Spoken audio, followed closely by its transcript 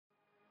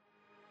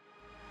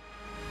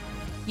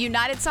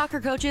United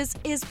Soccer Coaches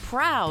is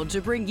proud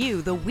to bring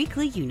you the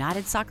weekly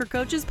United Soccer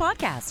Coaches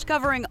podcast,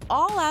 covering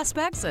all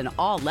aspects and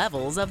all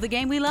levels of the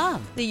game we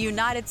love. The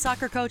United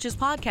Soccer Coaches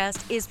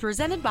podcast is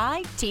presented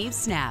by Team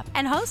Snap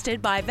and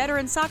hosted by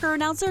veteran soccer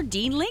announcer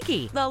Dean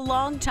Linke, the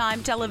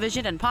longtime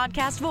television and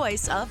podcast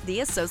voice of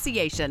the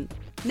association.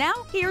 Now,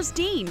 here's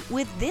Dean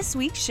with this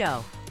week's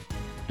show.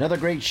 Another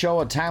great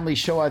show, a timely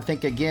show, I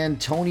think, again.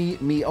 Tony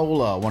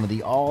Meola, one of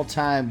the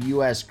all-time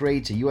U.S.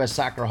 greats, a U.S.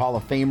 Soccer Hall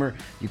of Famer.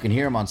 You can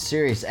hear him on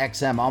Sirius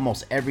XM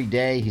almost every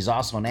day. He's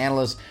also an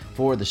analyst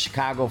for the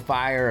Chicago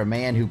Fire, a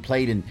man who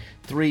played in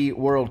 3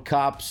 World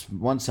Cups,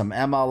 won some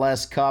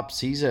MLS Cups.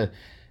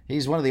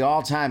 He's one of the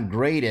all-time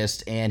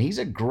greatest, and he's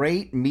a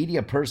great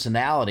media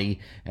personality,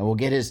 and we'll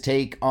get his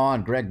take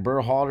on Greg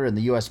Berhalter and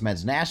the U.S.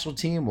 men's national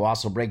team. We'll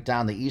also break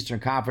down the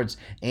Eastern Conference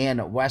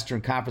and Western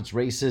Conference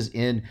races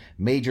in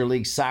Major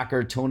League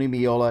Soccer. Tony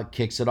Meola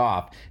kicks it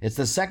off. It's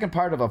the second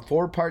part of a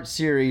 4-part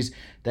series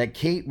that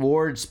Kate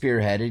Ward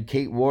spearheaded.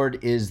 Kate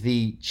Ward is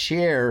the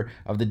chair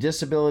of the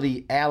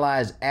Disability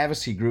Allies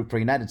Advocacy Group for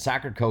United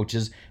Soccer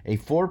Coaches, a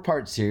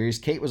 4-part series.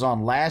 Kate was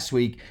on last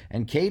week,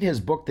 and Kate has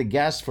booked the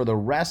guests for the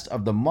rest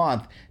of the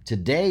month.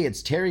 Today,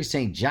 it's Terry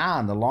St.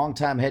 John, the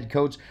longtime head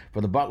coach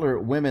for the Butler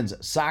women's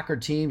soccer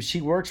team.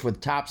 She works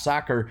with Top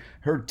Soccer.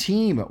 Her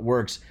team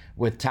works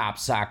with Top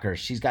Soccer.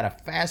 She's got a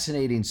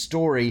fascinating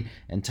story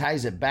and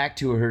ties it back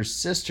to her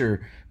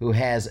sister who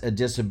has a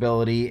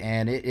disability,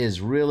 and it is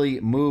really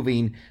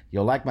moving.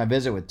 You'll like my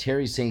visit with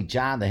Terry St.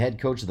 John, the head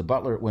coach of the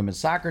Butler women's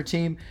soccer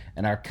team,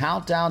 and our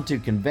countdown to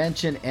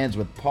convention ends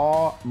with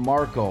Paul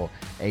Marco,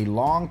 a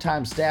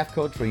longtime staff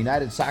coach for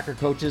United Soccer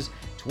Coaches.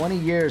 20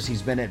 years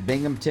he's been at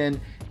Binghamton.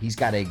 He's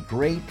got a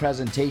great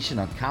presentation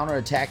on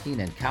counterattacking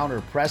and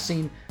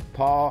counter-pressing.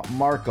 Paul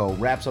Marco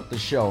wraps up the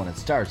show, and it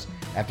starts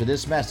after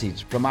this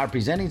message from our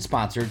presenting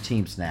sponsor,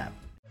 Team Snap.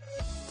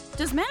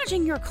 Does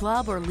managing your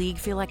club or league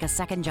feel like a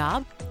second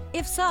job?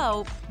 If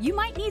so, you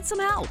might need some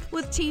help.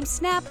 With Team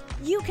Snap,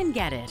 you can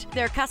get it.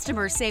 Their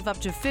customers save up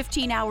to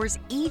 15 hours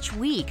each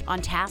week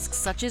on tasks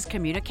such as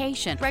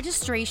communication,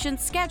 registration,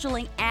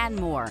 scheduling, and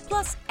more.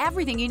 Plus,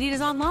 everything you need is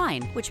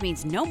online, which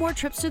means no more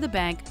trips to the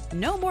bank,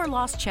 no more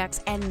lost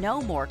checks, and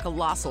no more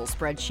colossal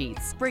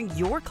spreadsheets. Bring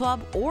your club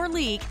or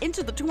league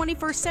into the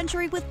 21st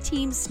century with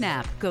Team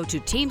Snap. Go to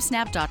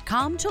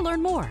teamsnap.com to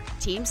learn more.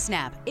 Team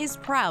Snap is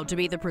proud to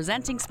be the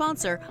presenting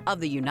sponsor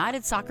of the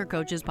United Soccer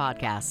Coaches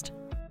podcast.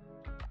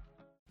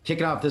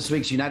 Kicking off this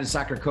week's United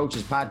Soccer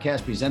Coaches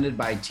podcast presented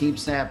by Team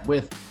Snap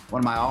with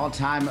one of my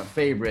all-time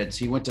favorites.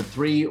 He went to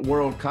 3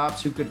 World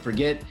Cups. Who could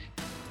forget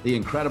the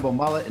incredible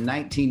mullet in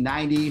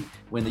 1990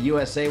 when the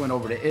USA went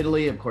over to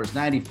Italy? Of course,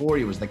 94,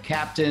 he was the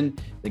captain.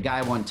 The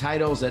guy won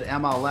titles at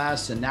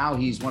MLS, and now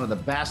he's one of the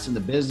best in the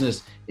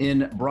business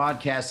in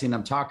broadcasting.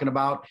 I'm talking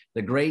about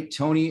the great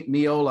Tony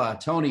Meola.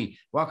 Tony,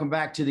 welcome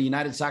back to the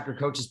United Soccer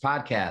Coaches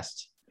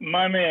podcast.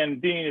 My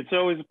man, Dean, it's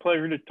always a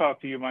pleasure to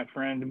talk to you, my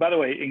friend. And by the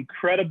way,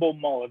 incredible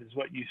mullet is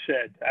what you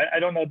said. I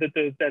don't know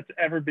that that's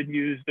ever been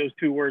used, those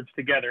 2 words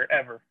together,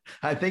 ever.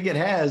 I think it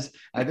has.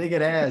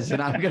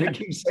 And I'm going to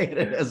keep saying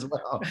it as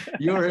well.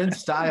 You were in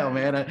style,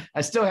 man.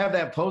 I still have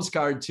that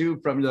postcard, too,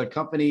 from the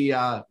company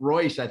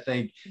Royce, I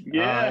think.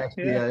 Yeah.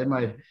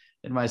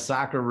 In my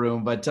soccer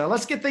room. But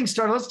let's get things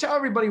started. Let's tell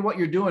everybody what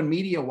you're doing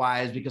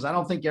media-wise, because I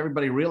don't think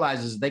everybody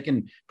realizes they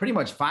can pretty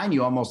much find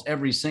you almost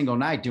every single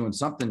night doing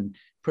something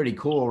pretty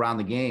cool around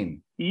the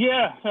game.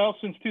 Yeah, well,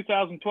 since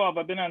 2012,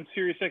 I've been on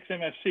Sirius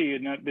XM FC,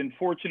 and I've been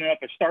fortunate enough.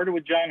 I started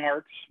with John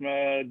Harkes,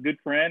 a good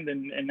friend,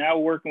 and now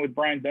working with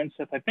Brian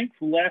Dunseth, I think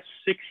for the last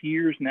 6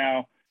 years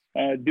now,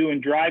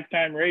 doing drive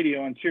time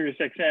radio on Sirius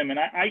XM. And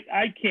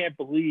I can't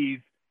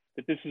believe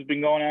that this has been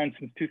going on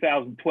since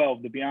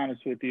 2012, to be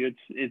honest with you.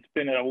 It's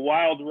been a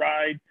wild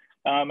ride.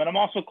 And I'm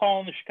also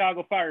calling the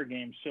Chicago Fire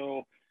games.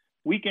 So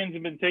weekends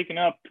have been taken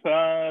up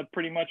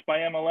pretty much by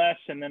MLS,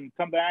 and then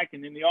come back,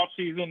 and in the off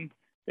season,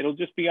 it'll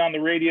just be on the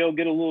radio,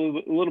 get a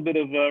little bit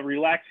of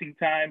relaxing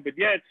time. But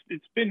yeah,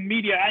 it's been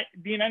media.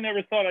 Dean, I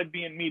never thought I'd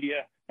be in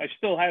media. I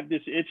still have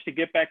this itch to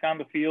get back on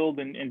the field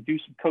and do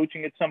some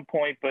coaching at some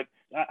point. But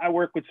I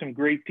work with some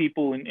great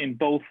people in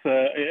both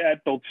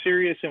at both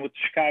Sirius and with the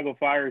Chicago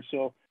Fire.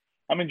 So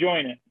I'm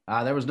enjoying it.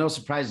 There was no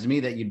surprise to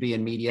me that you'd be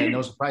in media.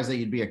 No surprise that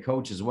you'd be a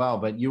coach as well.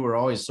 But you were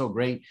always so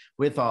great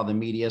with all the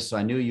media, so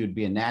I knew you'd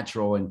be a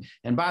natural.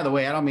 And by the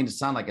way, I don't mean to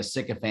sound like a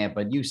sycophant,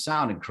 but you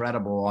sound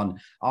incredible on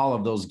all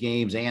of those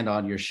games and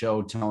on your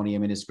show, Tony. I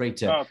mean, it's great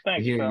to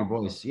hear your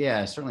voice.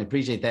 Yeah, I certainly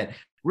appreciate that.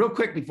 Real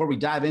quick, before we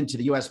dive into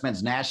the U.S.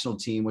 men's national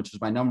team, which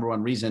was my number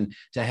one reason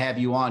to have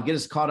you on, get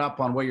us caught up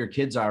on where your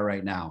kids are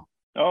right now.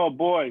 Oh,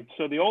 boy.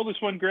 So the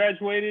oldest one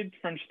graduated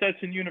from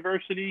Stetson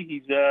University.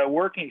 He's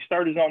working. He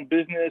started his own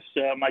business.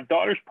 My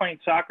daughter's playing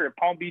soccer at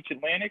Palm Beach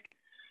Atlantic.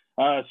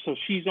 So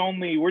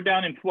we're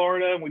down in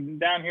Florida. We've been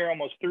down here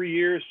almost 3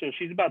 years. So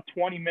she's about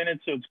 20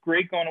 minutes. So it's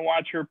great going to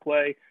watch her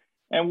play.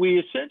 And we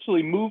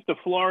essentially moved to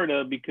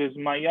Florida because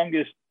my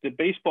youngest, the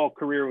baseball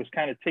career was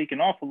kind of taken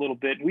off a little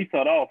bit. And we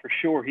thought, for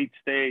sure he'd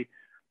stay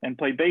and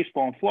play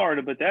baseball in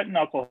Florida. But that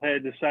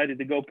knucklehead decided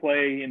to go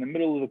play in the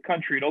middle of the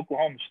country at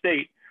Oklahoma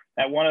State.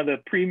 at one of the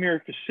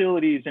premier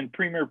facilities and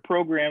premier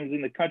programs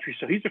in the country.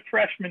 So he's a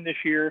freshman this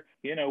year,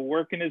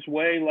 working his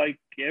way like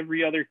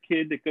every other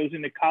kid that goes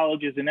into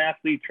college as an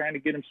athlete, trying to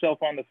get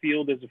himself on the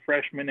field as a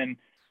freshman. And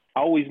I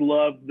always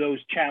loved those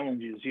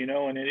challenges,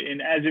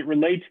 and as it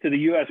relates to the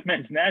U.S.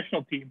 men's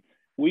national team,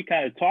 we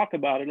kind of talk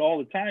about it all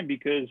the time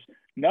because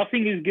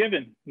nothing is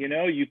given.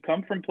 You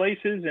come from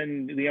places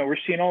and, we're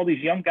seeing all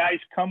these young guys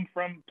come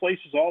from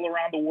places all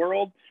around the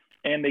world,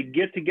 and they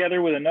get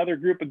together with another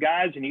group of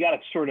guys, and you got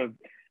to sort of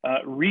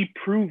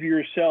reprove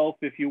yourself,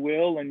 if you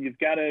will. And it's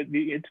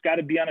got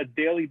to be on a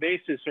daily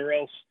basis, or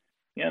else,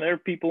 there are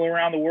people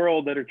around the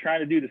world that are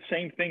trying to do the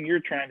same thing you're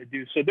trying to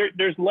do. So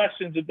there's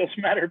lessons. It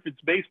doesn't matter if it's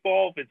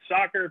baseball, if it's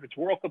soccer, if it's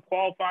World Cup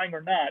qualifying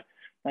or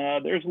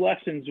not. There's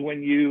lessons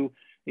when you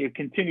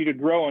continue to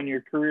grow in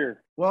your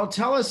career. Well,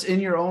 tell us in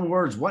your own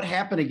words, what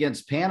happened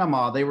against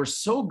Panama? They were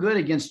so good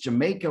against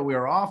Jamaica. We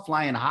were all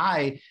flying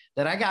high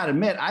that I got to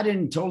admit, I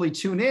didn't totally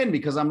tune in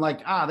because I'm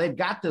like, they've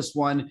got this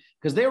one,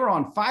 because they were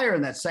on fire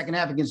in that second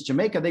half against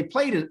Jamaica. They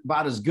played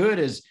about as good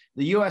as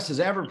the U.S. has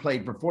ever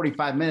played for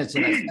 45 minutes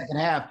in that second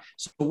half.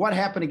 So what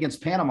happened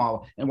against Panama,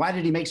 and why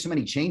did he make so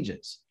many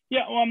changes?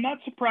 Yeah, well, I'm not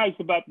surprised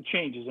about the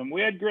changes. And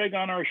we had Greg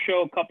on our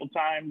show a couple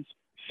times.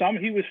 Some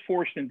he was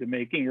forced into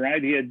making,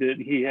 right? He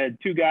had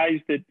two guys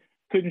that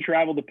couldn't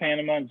travel to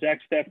Panama, and Zach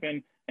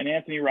Steffen and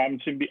Anthony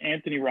Robinson,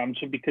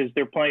 because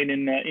they're playing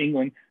in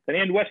England. Then he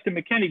had Weston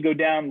McKennie go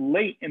down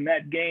late in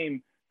that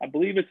game. I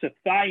believe it's a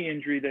thigh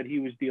injury that he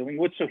was dealing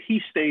with. So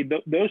he stayed.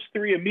 Those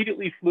three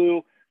immediately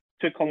flew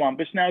to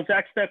Columbus. Now,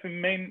 Zach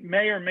Steffen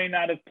may or may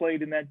not have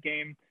played in that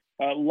game.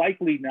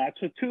 Likely not.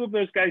 So two of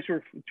those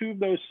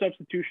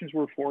substitutions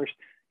were forced.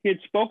 He had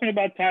spoken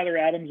about Tyler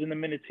Adams in the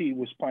minutes he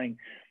was playing.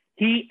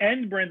 He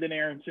and Brendan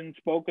Aronson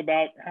spoke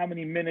about how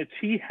many minutes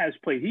he has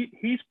played.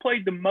 He's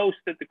played the most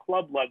at the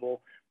club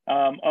level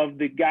of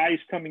the guys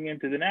coming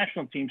into the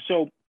national team.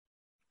 So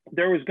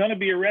there was going to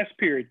be a rest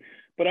period.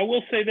 But I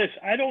will say this,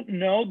 I don't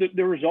know that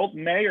the result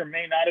may or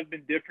may not have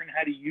been different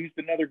had he used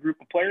another group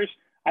of players.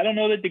 I don't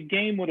know that the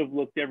game would have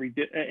looked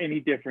any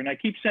different. I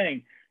keep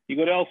saying, you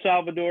go to El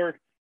Salvador,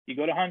 you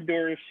go to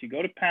Honduras, you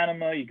go to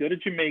Panama, you go to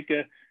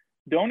Jamaica.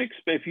 Don't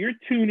expect, if you're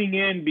tuning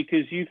in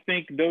because you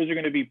think those are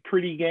going to be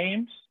pretty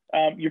games,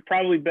 you're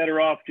probably better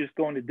off just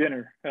going to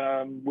dinner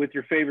with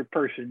your favorite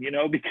person,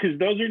 because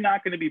those are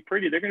not going to be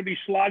pretty. They're going to be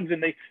slogs,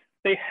 and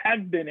they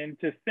have been. And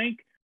to think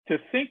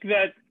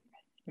that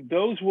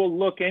those will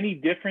look any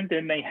different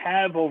than they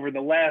have over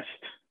the last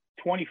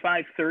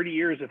 25, 30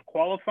 years of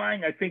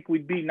qualifying, I think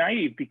we'd be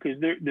naive, because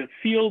the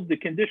field, the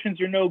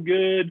conditions are no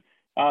good.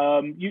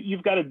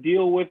 You've got to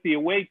deal with the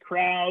away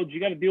crowds.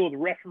 You got to deal with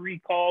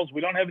referee calls.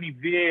 We don't have any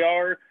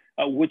VAR,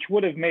 which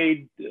would have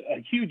made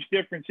a huge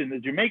difference in the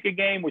Jamaica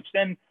game, which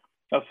then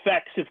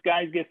affects, if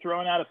guys get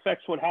thrown out,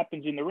 affects what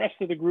happens in the rest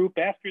of the group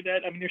after that.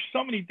 I mean, there's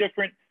so many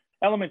different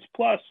elements.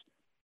 Plus,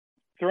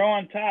 throw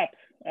on top,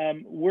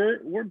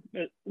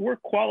 we're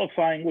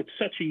qualifying with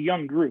such a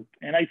young group,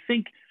 and I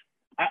think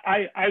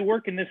I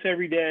work in this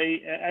every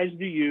day, as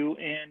do you.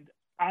 And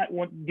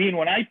Dean,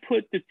 when I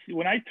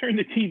turn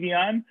the TV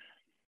on,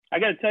 I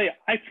got to tell you,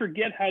 I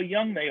forget how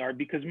young they are,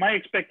 because my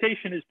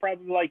expectation is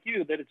probably like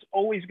you, that it's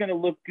always going to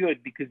look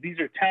good because these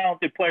are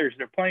talented players.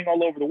 They're playing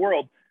all over the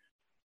world.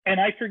 And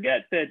I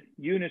forget that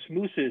Yunus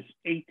Musa is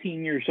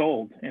 18 years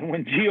old. And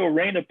when Gio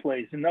Reyna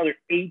plays, another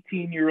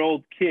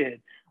 18-year-old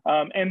kid.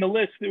 And the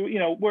list,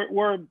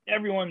 we're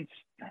everyone's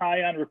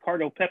high on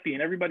Ricardo Pepi,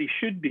 and everybody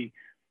should be.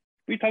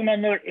 We're talking about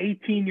another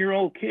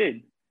 18-year-old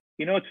kid.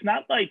 It's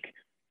not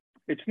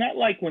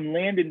like when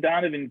Landon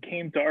Donovan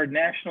came to our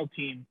national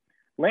team.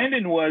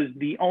 Landon was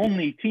the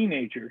only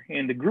teenager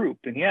in the group,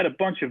 and he had a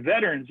bunch of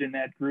veterans in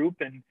that group,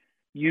 and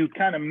you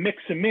kind of mix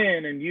him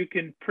in and you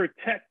can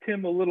protect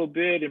him a little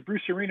bit. And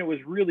Bruce Arena was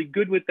really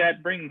good with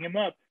that, bringing him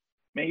up.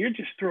 Man, you're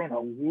just throwing a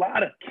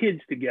lot of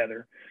kids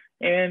together,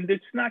 and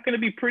it's not going to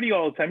be pretty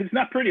all the time. It's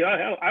not pretty.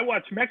 I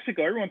watch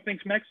Mexico. Everyone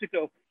thinks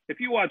Mexico. If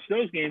you watch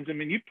those games, I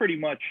mean, you pretty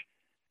much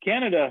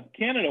Canada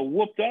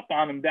whooped up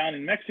on them down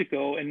in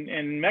Mexico,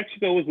 and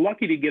Mexico was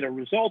lucky to get a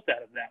result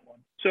out of that one.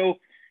 So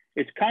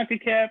it's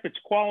CONCACAF, it's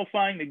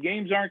qualifying. The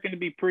games aren't going to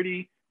be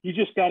pretty. You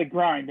just got to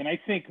grind. And I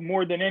think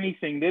more than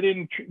anything, they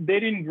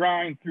didn't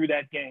grind through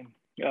that game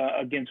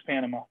against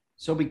Panama.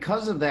 So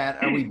because of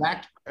that,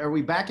 are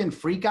we back in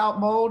freak out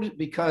mode?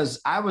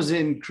 Because I was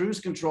in cruise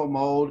control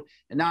mode,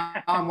 and now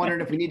I'm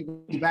wondering if we need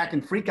to be back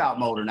in freak out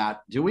mode or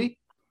not. Do we?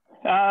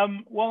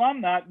 Well,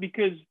 I'm not,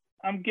 because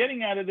I'm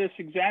getting out of this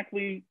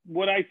exactly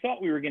what I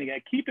thought we were going to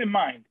get. Keep in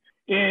mind,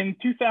 in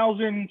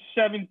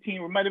 2017,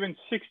 or it might have been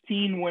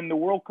 16, when the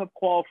World Cup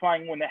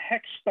qualifying, when the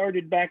heck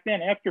started back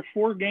then, after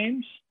 4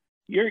 games,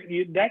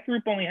 that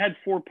group only had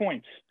 4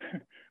 points.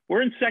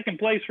 We're in second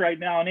place right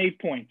now on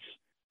 8 points.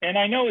 And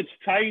I know it's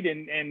tight,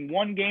 and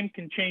one game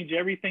can change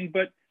everything,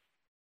 but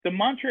the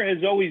mantra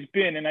has always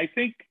been, and I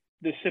think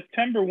the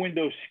September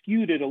window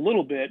skewed it a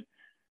little bit,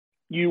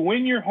 you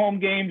win your home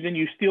games and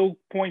you steal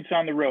points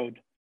on the road.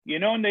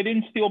 And they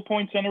didn't steal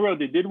points on the road.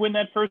 They did win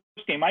that first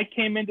game. I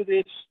came into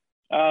this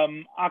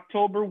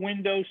October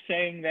window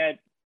saying that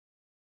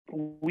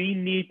we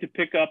need to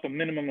pick up a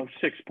minimum of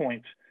 6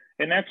 points.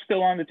 And that's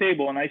still on the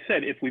table. And I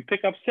said, if we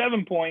pick up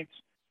 7 points,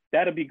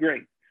 that'll be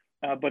great.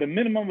 But a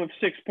minimum of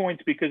 6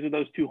 points because of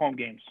those 2 home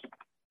games.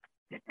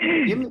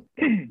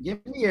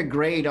 Give me a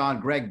grade on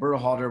Greg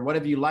Berhalter. What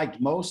have you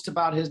liked most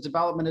about his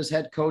development as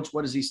head coach?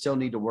 What does he still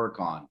need to work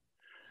on?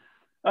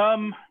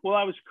 Well,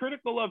 I was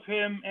critical of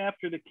him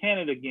after the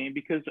Canada game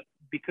because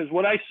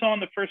what I saw in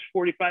the first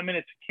 45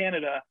 minutes of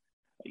Canada,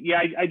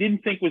 I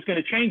didn't think was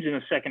going to change in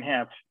the second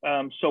half.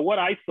 So what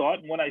I thought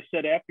and what I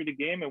said after the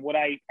game and what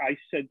I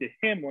said to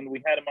him when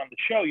we had him on the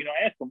show,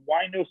 I asked him,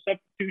 why no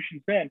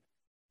substitutions then?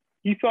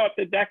 He thought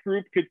that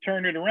group could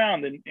turn it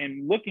around.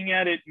 And looking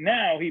at it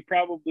now, he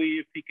probably,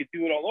 if he could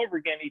do it all over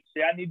again, he'd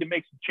say, I need to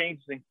make some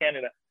changes in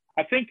Canada.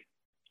 I think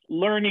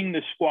learning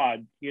the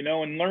squad,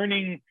 and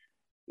learning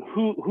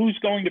who's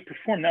going to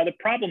perform. Now, the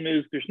problem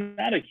is there's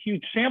not a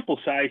huge sample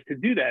size to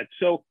do that.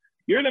 So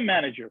you're the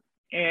manager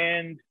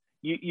and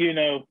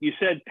you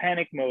said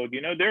panic mode.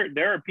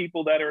 There are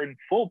people that are in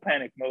full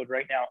panic mode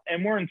right now,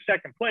 and we're in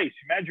second place.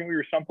 Imagine we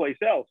were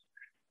someplace else.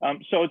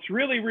 So it's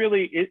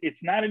really,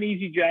 it's not an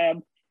easy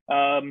job.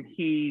 I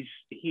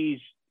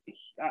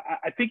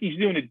think he's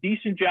doing a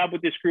decent job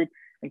with this group.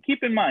 And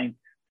keep in mind,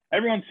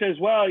 everyone says,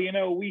 well,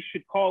 we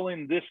should call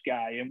in this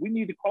guy and we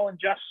need to call in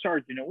Josh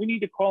Sargent. We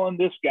need to call in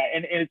this guy.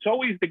 And it's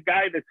always the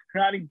guy that's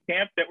not in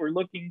camp that we're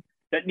looking,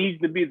 that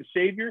needs to be the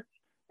savior.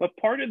 But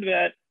part of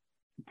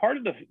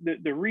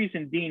the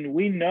reason, Dean,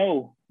 we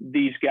know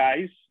these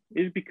guys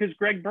is because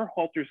Greg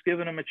Berhalter's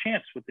given them a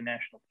chance with the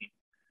national team.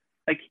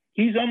 Like,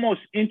 he's almost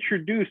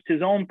introduced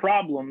his own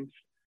problems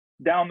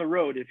down the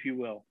road, if you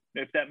will,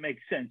 if that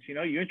makes sense.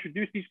 You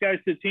introduce these guys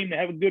to the team, they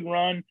have a good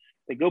run,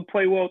 they go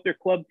play well with their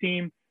club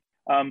team.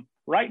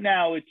 Right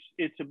now,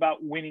 it's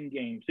about winning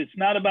games. It's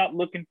not about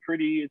looking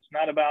pretty. It's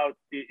not about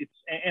it's.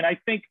 And I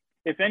think,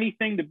 if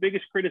anything, the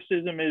biggest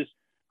criticism is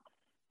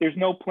there's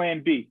no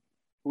plan B.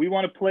 We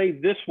want to play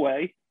this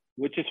way,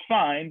 which is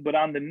fine. But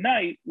on the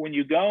night when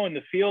you go and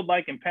the field,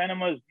 like in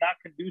Panama, is not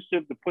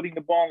conducive to putting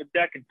the ball on the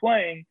deck and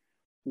playing,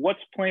 what's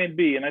plan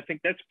B? And I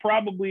think that's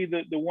probably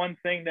the one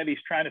thing that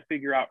he's trying to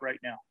figure out right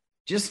now.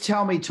 Just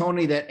tell me,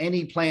 Tony, that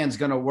any plan's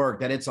going to work,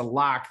 that it's a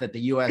lock that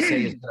the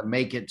USA is going to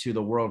make it to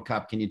the World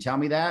Cup. Can you tell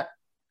me that?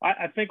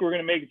 I think we're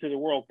going to make it to the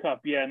World Cup.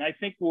 Yeah. And I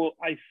think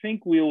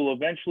we will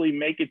eventually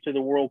make it to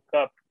the World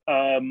Cup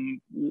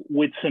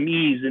with some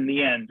ease in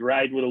the end,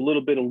 right? With a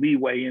little bit of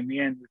leeway in the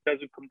end. It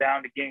doesn't come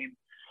down to game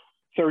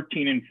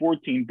 13 and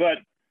 14, but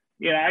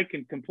I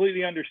can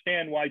completely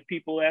understand why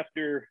people,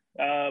 after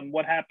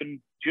what happened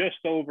just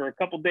over a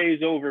couple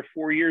days over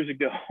 4 years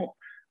ago,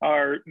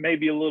 are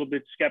maybe a little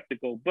bit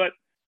skeptical. But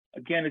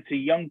again, it's a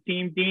young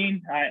team,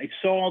 Dean. I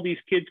saw all these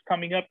kids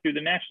coming up through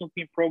the national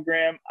team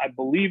program. I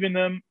believe in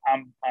them.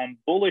 I'm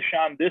bullish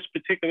on this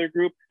particular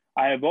group.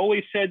 I have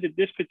always said that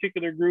this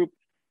particular group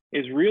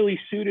is really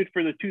suited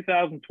for the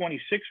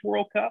 2026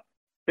 World Cup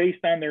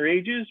based on their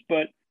ages,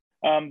 but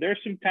there's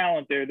some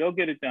talent there. They'll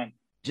get it done.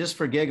 Just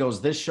for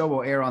giggles, this show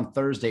will air on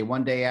Thursday,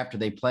 one day after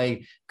they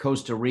play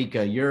Costa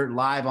Rica. Your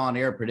live on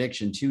air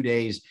prediction 2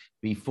 days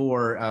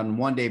before,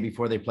 one day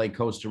before they play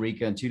Costa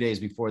Rica and 2 days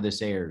before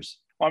this airs.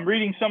 I'm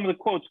reading some of the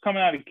quotes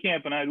coming out of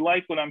camp, and I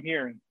like what I'm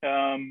hearing.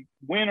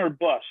 Win or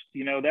bust.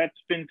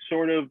 That's been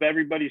sort of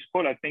everybody's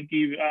quote. I think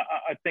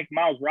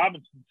Miles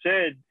Robinson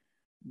said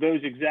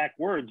those exact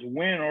words: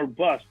 win or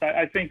bust.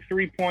 I think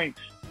 3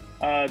 points.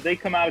 They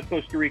come out of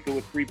Costa Rica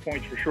with 3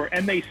 points for sure,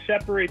 and they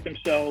separate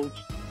themselves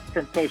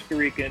from Costa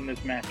Rica in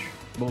this match.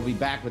 We'll be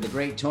back with the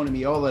great Tony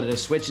Meola to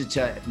switch it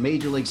to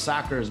Major League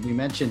Soccer. As we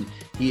mentioned,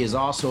 he is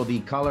also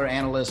the color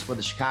analyst for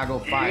the Chicago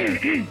Fire.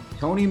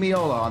 Tony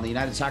Meola on the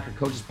United Soccer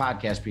Coaches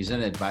Podcast,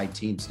 presented by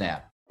Team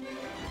Snap.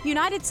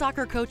 United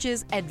Soccer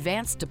Coaches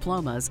Advanced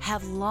Diplomas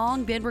have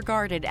long been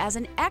regarded as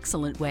an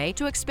excellent way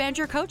to expand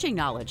your coaching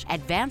knowledge,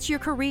 advance your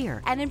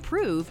career, and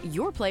improve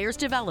your players'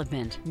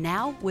 development.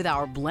 Now, with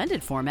our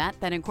blended format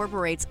that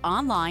incorporates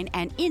online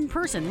and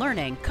in-person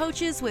learning,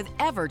 coaches with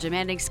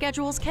ever-demanding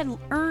schedules can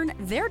earn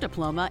their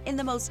diploma in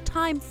the most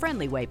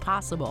time-friendly way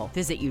possible.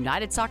 Visit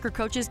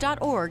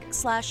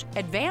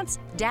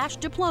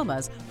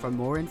unitedsoccercoaches.org/advanced-diplomas for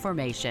more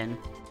information.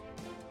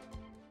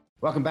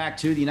 Welcome back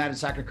to the United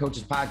Soccer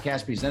Coaches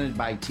Podcast, presented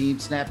by Team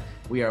Snap.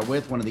 We are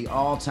with one of the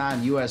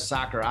all-time U.S.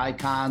 soccer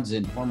icons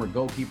and former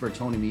goalkeeper,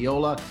 Tony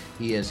Meola.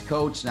 He is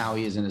coach. Now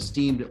he is an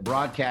esteemed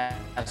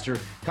broadcaster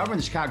covering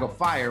the Chicago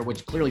Fire,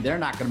 which clearly they're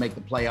not going to make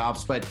the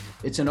playoffs, but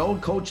it's an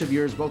old coach of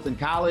yours, both in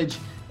college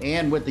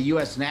and with the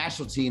U.S.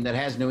 national team, that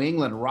has New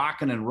England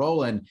rocking and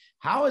rolling.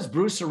 How has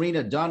Bruce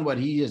Arena done what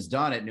he has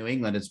done at New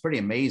England? It's pretty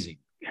amazing.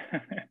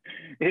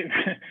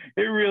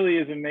 It really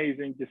is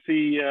amazing to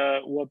see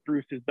what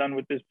Bruce has done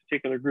with this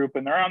particular group,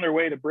 and they're on their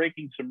way to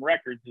breaking some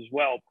records as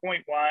well,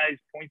 point-wise,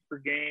 points per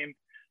game.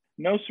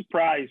 No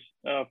surprise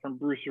from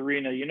Bruce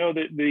Arena.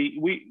 That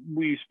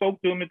we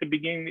spoke to him at the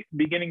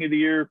beginning of the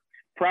year.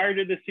 Prior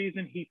to the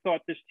season, he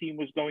thought this team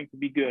was going to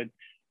be good.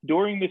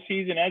 During the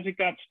season, as it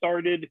got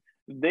started,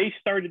 they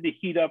started to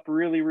heat up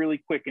really, really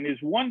quick. And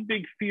his one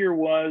big fear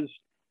was,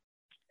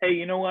 hey,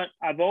 you know what?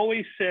 I've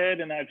always said,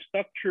 and I've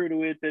stuck true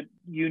to it, that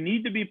you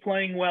need to be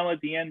playing well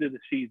at the end of the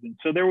season.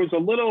 So there was a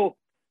little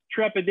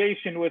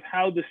trepidation with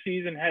how the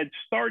season had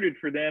started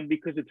for them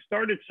because it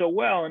started so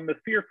well. And the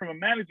fear from a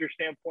manager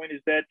standpoint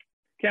is that,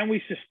 can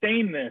we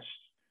sustain this?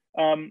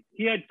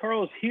 He had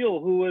Carlos Gil,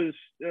 who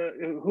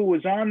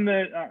was on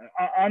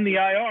the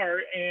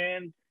IR,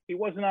 and he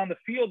wasn't on the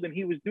field, and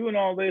he was doing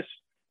all this.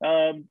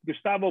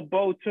 Gustavo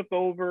Bo took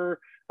over.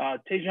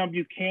 Tejan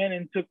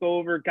Buchanan took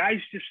over. Guys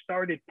just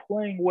started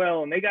playing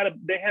well, and they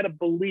had a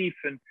belief.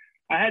 And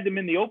I had them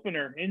in the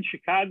opener in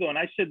Chicago, and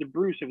I said to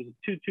Bruce, it was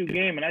a 2-2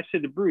 game, and I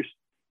said to Bruce,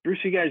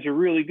 you guys are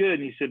really good.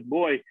 And he said,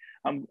 boy,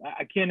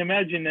 I can't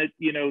imagine that,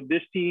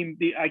 this team,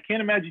 I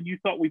can't imagine you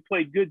thought we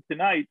played good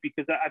tonight,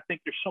 because I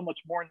think there's so much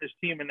more in this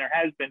team than there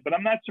has been. But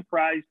I'm not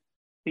surprised.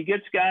 He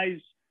gets guys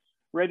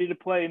ready to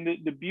play. And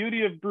the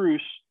beauty of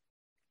Bruce,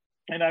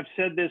 and I've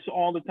said this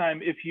all the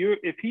time, if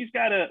he's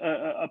got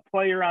a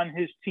player on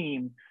his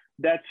team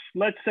that's,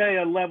 let's say,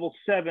 a level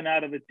 7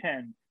 out of a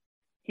 10,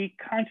 he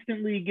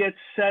constantly gets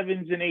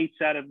 7s and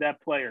 8s out of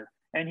that player.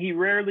 And he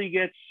rarely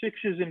gets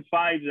 6s and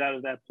 5s out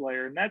of that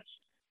player. And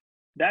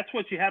that's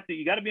what you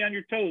got to be on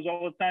your toes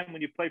all the time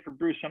when you play for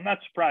Bruce. I'm not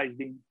surprised,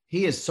 Dean.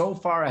 He is so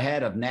far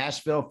ahead of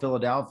Nashville,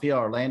 Philadelphia,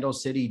 Orlando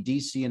City,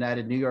 DC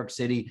United, New York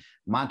City,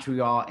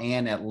 Montreal,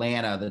 and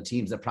Atlanta, the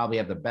teams that probably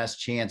have the best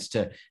chance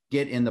to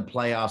get in the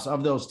playoffs.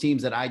 Of those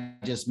teams that I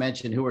just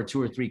mentioned, who are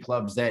 2 or 3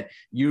 clubs that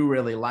you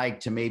really like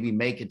to maybe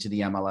make it to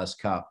the MLS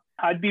Cup?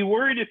 I'd be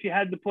worried if you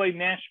had to play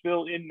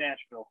Nashville in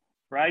Nashville.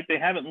 Right? They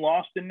haven't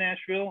lost in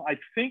Nashville. I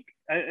think,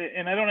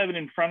 and I don't have it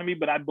in front of me,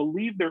 but I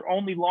believe their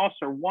only loss,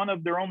 or one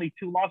of their only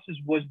 2 losses,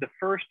 was the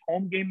first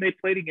home game they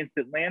played against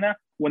Atlanta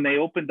when they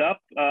opened up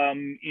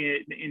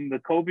in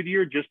the COVID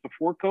year, just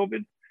before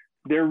COVID.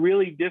 They're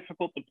really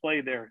difficult to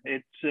play there.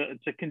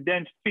 It's a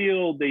condensed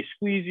field. They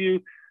squeeze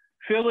you.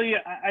 Philly,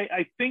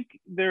 I think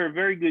they're a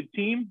very good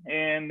team,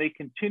 and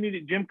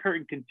Jim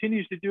Curtin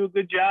continues to do a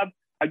good job.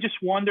 I just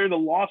wonder the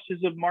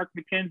losses of Mark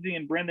McKenzie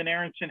and Brendan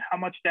Aronson, how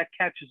much that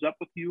catches up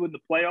with you in the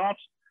playoffs.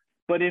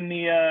 But in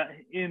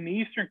the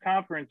Eastern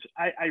Conference,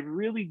 I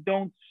really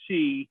don't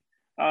see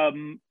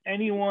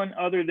anyone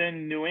other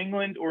than New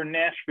England or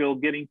Nashville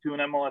getting to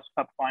an MLS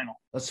Cup final.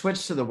 Let's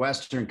switch to the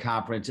Western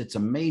Conference. It's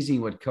amazing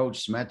what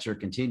Coach Smetzer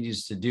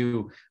continues to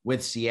do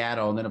with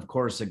Seattle. And then, of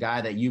course, a guy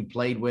that you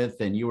played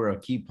with and you were a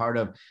key part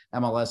of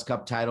MLS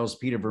Cup titles,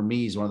 Peter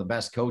Vermes, one of the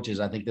best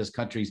coaches I think this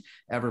country's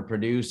ever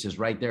produced, is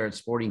right there at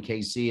Sporting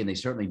KC, and they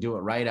certainly do it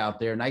right out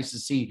there. Nice to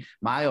see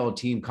my old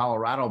team,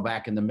 Colorado,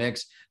 back in the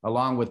mix,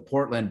 along with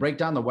Portland. Break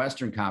down the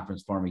Western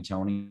Conference for me,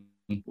 Tony.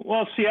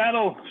 Well,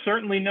 Seattle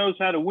certainly knows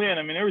how to win.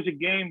 I mean, there was a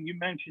game, you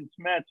mentioned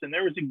Smets, and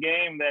there was a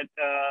game that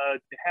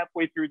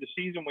halfway through the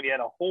season when he had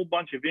a whole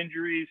bunch of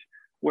injuries,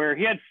 where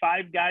he had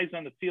 5 guys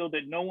on the field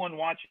that no one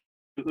watched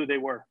who they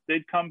were.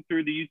 They'd come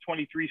through the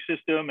U23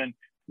 system, and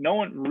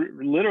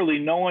literally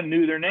no one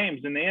knew their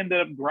names, and they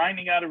ended up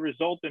grinding out a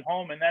result at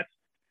home. And that's,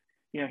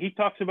 he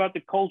talks about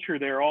the culture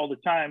there all the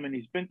time, and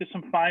he's been to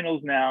some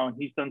finals now, and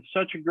he's done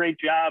such a great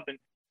job. And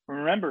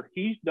remember,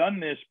 he's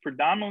done this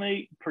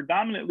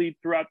predominantly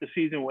throughout the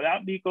season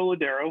without Nico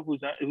Lodeiro,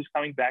 who's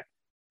coming back.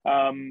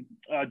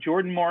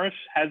 Jordan Morris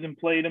hasn't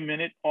played a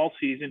minute all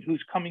season,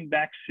 who's coming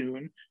back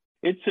soon.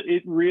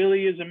 It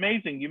really is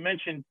amazing. You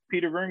mentioned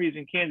Peter Vermes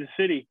in Kansas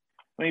City.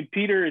 I mean,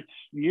 Peter,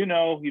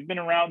 you've been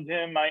around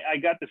him. I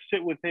got to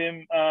sit with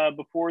him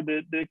before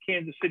the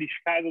Kansas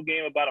City-Chicago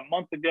game about a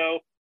month ago,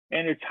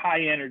 and it's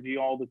high energy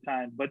all the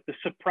time. But the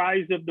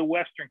surprise of the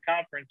Western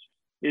Conference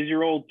is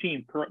your old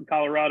team,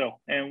 Colorado,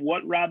 and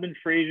what Robin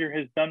Fraser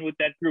has done with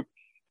that group.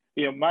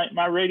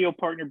 My radio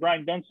partner,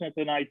 Brian Dunseth,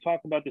 and I talk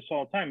about this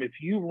all the time. If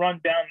you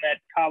run down that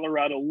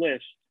Colorado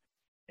list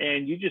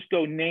and you just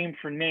go name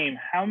for name,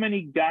 how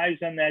many guys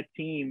on that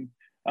team,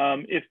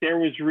 if there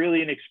was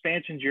really an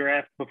expansion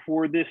draft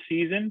before this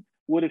season,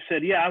 would have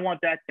said, yeah, I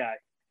want that guy,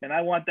 and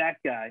I want that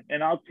guy,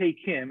 and I'll take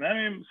him. I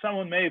mean,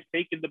 someone may have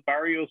taken the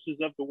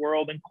Barrioses of the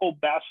world, and Cole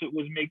Bassett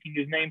was making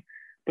his name,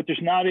 but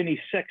there's not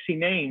any sexy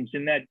names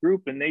in that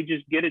group, and they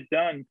just get it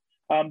done.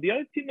 The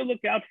other team to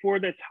look out for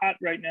that's hot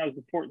right now is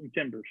the Portland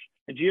Timbers.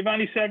 And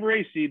Giovanni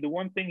Savarese, the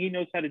one thing he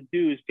knows how to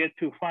do is get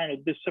to a final.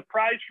 The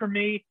surprise for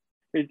me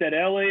is that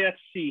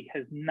LAFC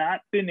has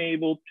not been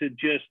able to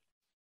just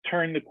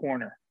turn the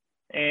corner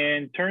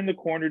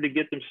to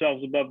get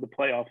themselves above the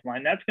playoff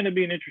line. That's going to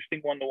be an interesting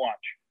one to watch.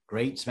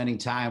 Great spending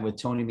time with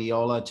Tony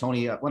Meola.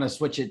 Tony, I want to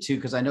switch it too,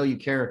 because I know you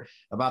care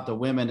about the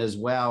women as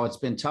well. It's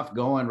been tough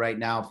going right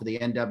now for the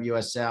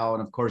NWSL.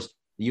 And of course,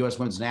 the U.S.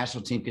 women's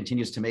national team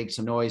continues to make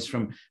some noise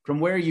from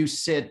where you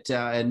sit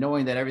and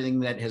knowing that everything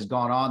that has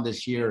gone on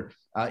this year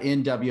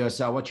in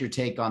WSL. What's your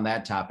take on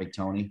that topic,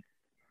 Tony?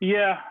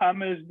 Yeah,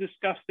 I'm as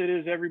disgusted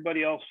as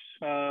everybody else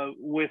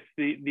with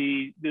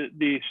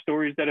the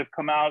stories that have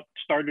come out.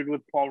 Started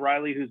with Paul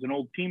Riley, who's an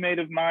old teammate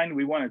of mine.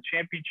 We won a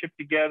championship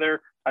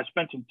together. I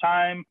spent some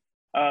time,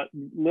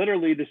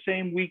 literally the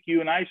same week you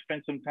and I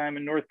spent some time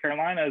in North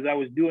Carolina as I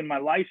was doing my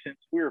license.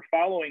 We were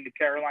following the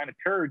Carolina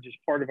Courage as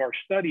part of our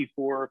study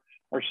for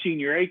our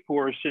senior A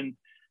course. And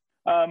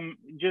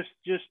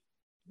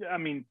I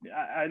mean,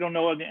 I don't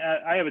know.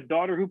 I have a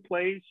daughter who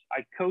plays.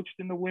 I coached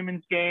in the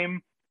women's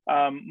game.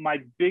 My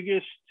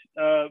biggest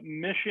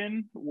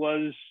mission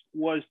was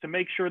to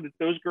make sure that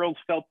those girls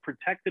felt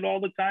protected all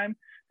the time,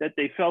 that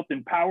they felt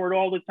empowered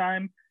all the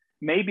time.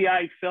 Maybe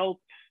I felt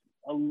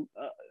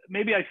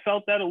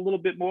that a little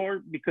bit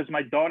more because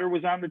my daughter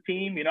was on the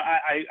team. You know,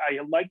 I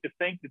like to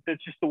think that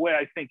that's just the way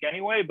I think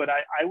anyway. But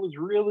I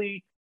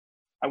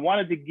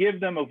wanted to give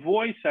them a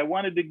voice. I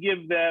wanted to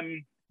give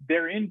them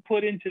their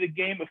input into the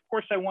game. Of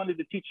course, I wanted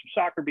to teach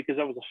them soccer because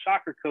I was a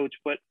soccer coach,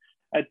 but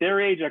at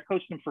their age, I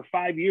coached them for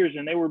 5 years,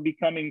 and they were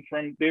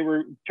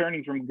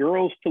turning from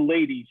girls to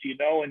ladies, you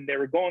know, and they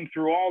were going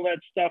through all that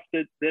stuff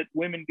that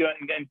women go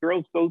and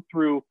girls go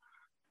through.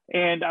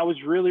 And I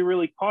was really,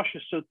 really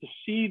cautious. So to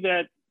see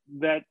that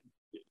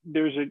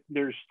there's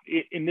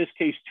in this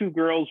case, 2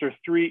 girls or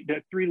 3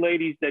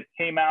 ladies that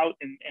came out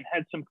and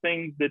had some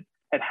things that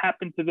had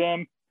happened to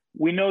them.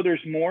 We know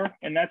there's more,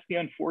 and that's the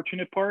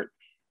unfortunate part.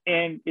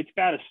 And it's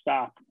got to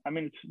stop. I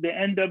mean, the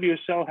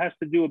NWSL has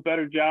to do a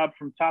better job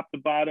from top to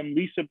bottom.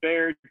 Lisa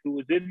Baird, who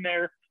was in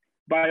there,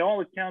 by all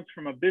accounts,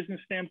 from a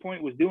business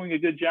standpoint, was doing a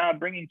good job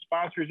bringing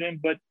sponsors in.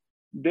 But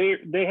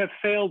they have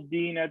failed,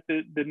 Dean, at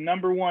the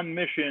number one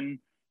mission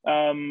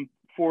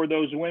for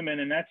those women,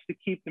 and that's to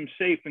keep them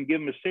safe and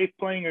give them a safe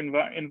playing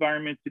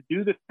environment to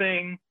do the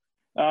thing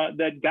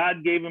that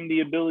God gave them the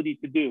ability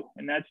to do,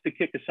 and that's to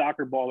kick a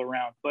soccer ball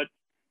around. But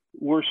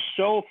we're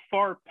so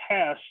far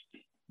past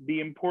the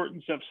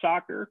importance of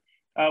soccer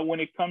when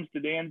it comes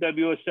to the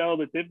NWSL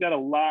that they've got a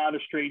lot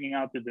of straightening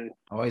out to do.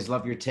 Always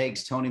love your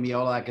takes, Tony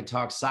Meola. I could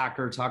talk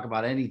soccer, talk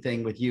about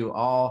anything with you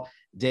all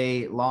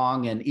day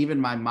long. And even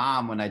my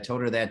mom, when I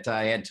told her that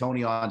I had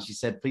Tony on, she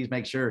said, please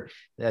make sure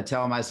that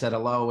tell him I said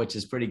hello, which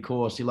is pretty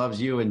cool. She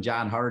loves you and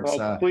John Hart's.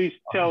 Well, please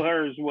tell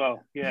her as well.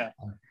 Yeah.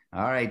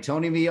 All right,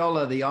 Tony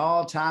Meola, the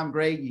all-time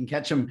great. You can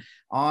catch him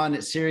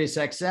on Sirius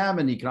XM,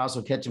 and you can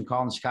also catch him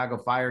calling Chicago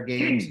Fire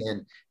games.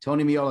 And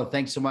Tony Meola,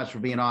 thanks so much for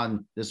being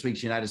on this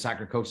week's United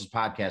Soccer Coaches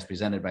podcast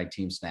presented by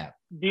Team Snap.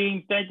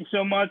 Dean, thank you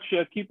so much.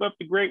 Keep up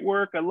the great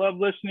work. I love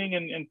listening,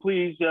 and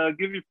please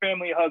give your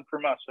family a hug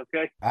from us,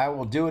 okay? I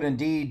will do it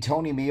indeed.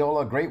 Tony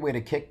Meola, great way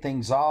to kick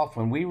things off.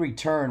 When we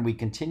return, we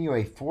continue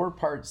a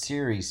 4-part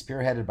series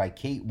spearheaded by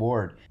Kate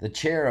Ward, the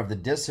chair of the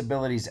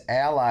Disabilities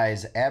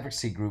Allies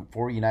Advocacy Group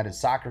for United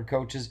Soccer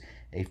Coaches,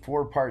 a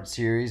 4-part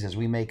series as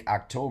we make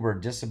October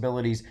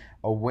Disabilities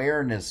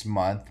Awareness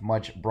Month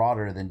much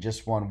broader than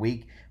just 1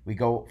 week. We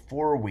go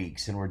 4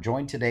 weeks, and we're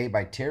joined today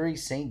by Terry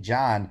St.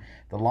 John,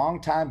 the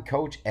longtime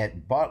coach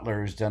at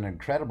Butler, who's done an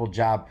incredible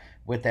job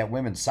with that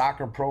women's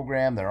soccer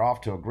program. They're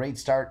off to a great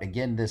start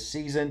again this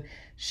season.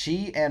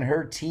 She and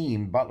her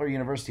team, Butler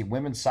University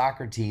women's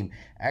soccer team,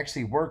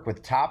 actually work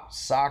with top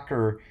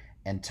soccer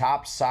and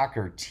top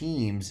soccer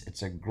teams.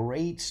 It's a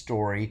great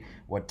story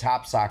what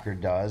Top Soccer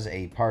does,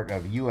 a part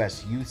of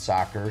U.S. Youth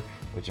Soccer,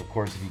 which of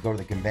course, if you go to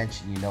the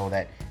convention, you know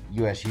that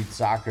U.S. Youth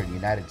Soccer and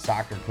United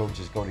Soccer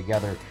Coaches go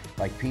together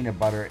like peanut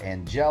butter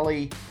and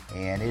jelly,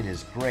 and it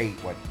is great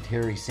what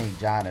Terry St.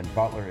 John and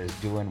Butler is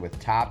doing with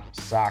Top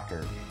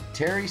Soccer.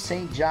 Terry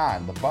St.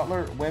 John, the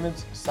Butler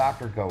women's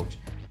soccer coach,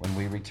 when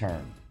we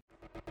return.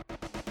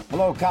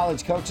 Hello,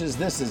 college coaches.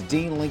 This is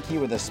Dean Linke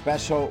with a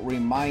special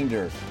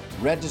reminder.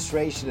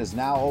 Registration is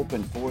now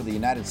open for the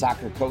United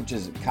Soccer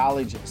Coaches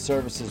College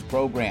Services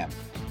Program.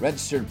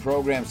 Registered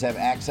programs have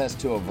access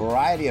to a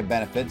variety of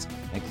benefits,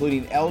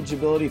 including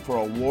eligibility for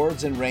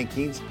awards and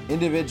rankings,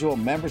 individual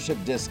membership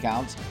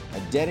discounts, a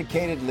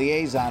dedicated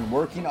liaison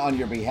working on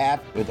your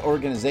behalf with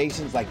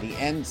organizations like the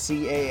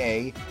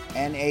NCAA,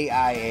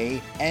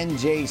 NAIA,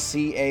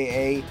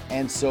 NJCAA,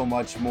 and so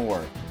much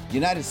more.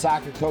 United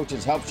Soccer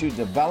Coaches helps you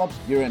develop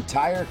your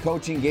entire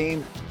coaching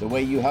game the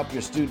way you help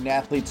your student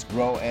athletes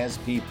grow as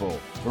people.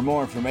 For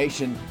more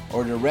information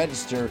or to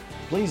register,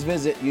 please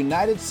visit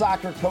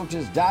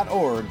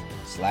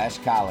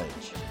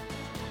unitedsoccercoaches.org/college.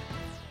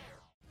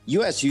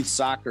 U.S. Youth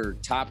Soccer,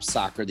 Top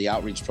Soccer, the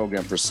outreach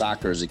program for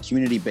soccer, is a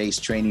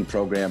community-based training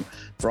program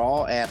for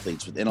all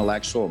athletes with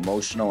intellectual,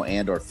 emotional,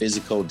 and/or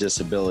physical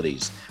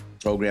disabilities.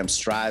 The program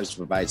strives to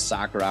provide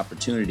soccer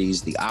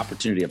opportunities, the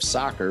opportunity of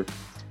soccer,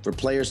 for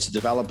players to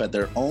develop at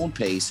their own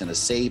pace in a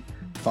safe,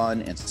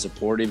 fun, and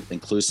supportive,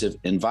 inclusive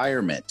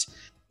environment.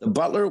 The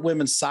Butler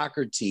women's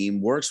soccer team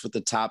works with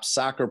the Top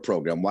Soccer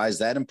program. Why is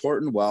that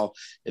important? Well,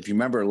 if you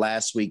remember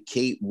last week,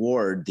 Kate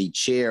Ward, the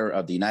chair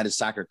of the United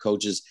Soccer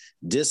Coaches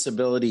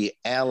Disability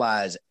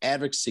Allies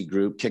Advocacy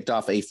Group, kicked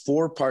off a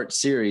 4-part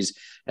series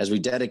as we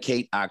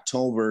dedicate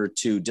October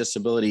to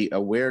Disability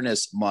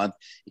Awareness Month.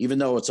 Even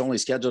though it's only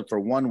scheduled for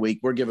 1 week,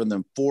 we're giving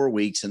them 4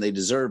 weeks, and they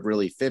deserve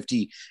really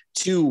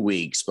 52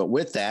 weeks. But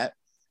with that,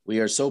 we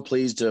are so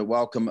pleased to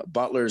welcome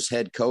Butler's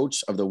head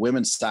coach of the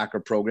women's soccer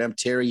program,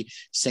 Terry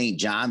St.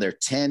 John. They're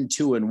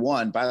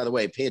 10-2-1. By the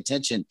way, pay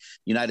attention,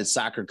 United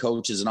Soccer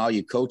Coaches and all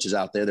you coaches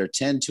out there. They're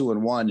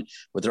 10-2-1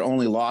 with their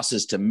only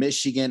losses to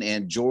Michigan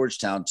and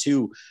Georgetown,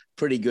 2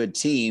 pretty good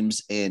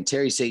teams. And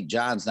Terry St.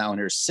 John's now in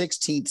her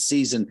 16th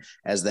season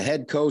as the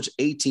head coach,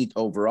 18th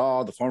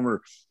overall. The former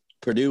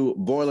Purdue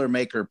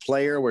Boilermaker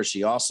player, where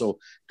she also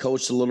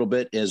coached a little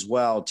bit as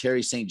well.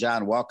 Terry St.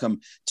 John,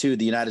 welcome to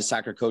the United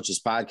Soccer Coaches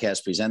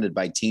podcast presented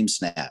by Team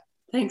Snap.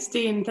 Thanks,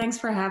 Dean. Thanks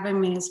for having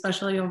me,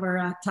 especially over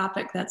a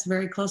topic that's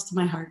very close to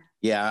my heart.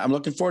 Yeah, I'm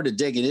looking forward to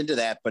digging into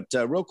that. But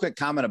real quick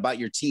comment about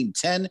your team,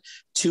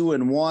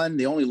 10-2-1,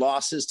 the only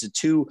losses to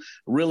two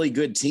really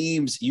good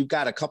teams. You've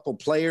got a couple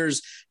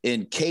players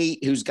in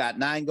Kate, who's got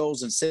 9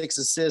 goals and 6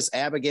 assists.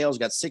 Abigail's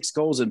got 6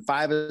 goals and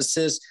 5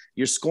 assists.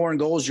 You're scoring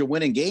goals. You're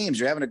winning games.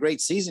 You're having a great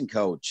season,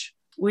 Coach.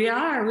 We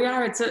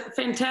are. It's a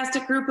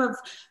fantastic group of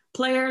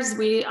players.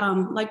 We,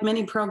 like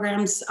many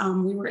programs,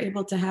 we were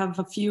able to have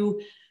a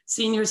few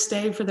seniors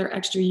stay for their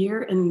extra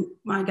year. And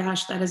my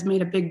gosh, that has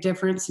made a big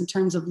difference in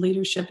terms of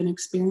leadership and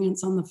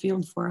experience on the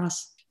field for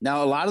us.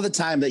 Now, a lot of the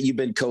time that you've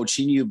been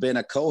coaching, you've been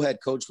a co-head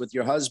coach with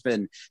your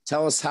husband.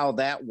 Tell us how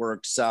that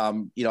works.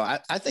 I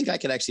think I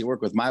could actually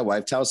work with my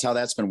wife. Tell us how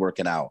that's been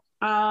working out.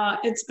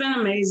 It's been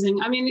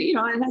amazing. I mean,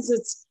 it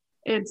has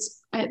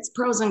its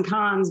pros and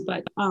cons,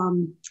 but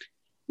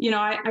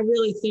I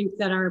really think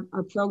that our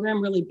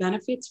program really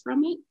benefits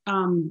from it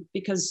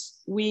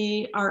because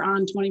we are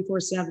on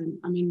 24/7.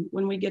 I mean,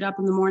 when we get up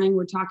in the morning,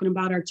 we're talking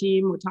about our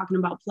team, we're talking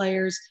about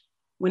players.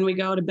 When we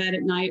go to bed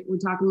at night, we're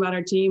talking about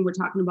our team, we're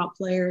talking about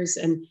players.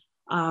 And,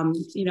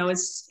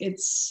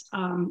 it's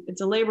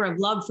a labor of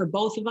love for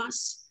both of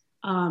us.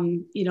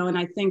 And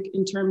I think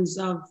in terms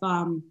of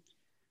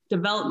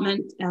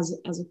development as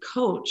a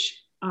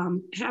coach,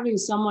 having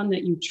someone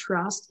that you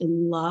trust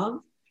and love,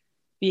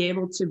 be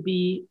able to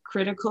be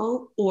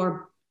critical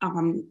or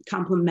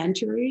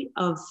complimentary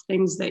of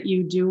things that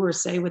you do or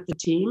say with the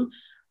team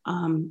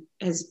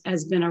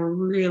has been a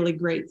really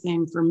great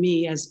thing for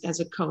me as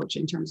a coach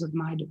in terms of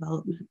my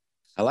development.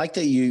 I like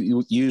that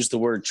you use the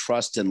word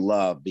trust and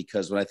love,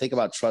 because when I think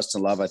about trust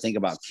and love, I think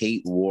about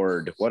Kate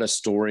Ward. What a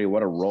story,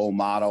 what a role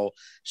model.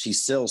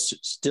 She's still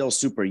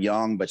super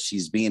young, but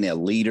she's being a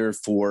leader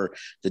for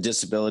the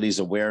Disabilities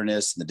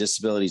Awareness and the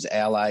Disabilities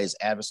Allies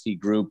Advocacy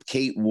Group.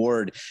 Kate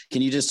Ward,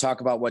 can you just talk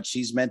about what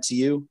she's meant to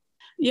you?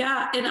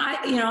 Yeah, and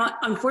I,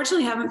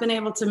 unfortunately haven't been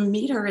able to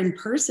meet her in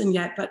person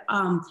yet, but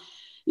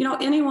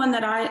anyone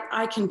that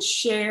I can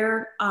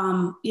share,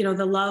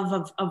 the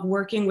love of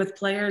working with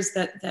players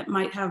that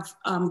might have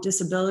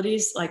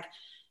disabilities,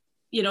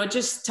 it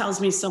just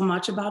tells me so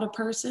much about a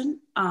person.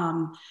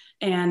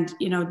 And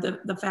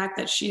the fact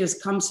that she has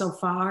come so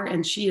far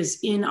and she is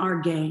in our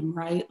game,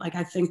 right?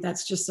 I think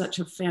that's just such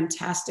a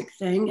fantastic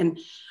thing. And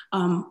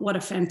what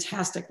a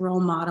fantastic role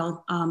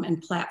model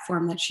and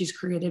platform that she's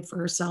created for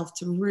herself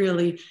to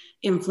really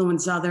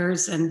influence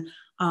others and,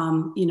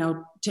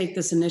 take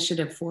this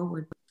initiative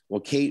forward. Well,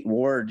 Kate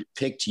Ward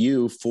picked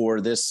you for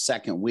this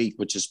second week,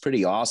 which is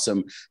pretty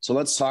awesome. So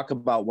let's talk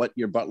about what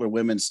your Butler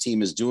women's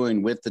team is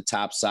doing with the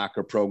Top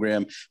Soccer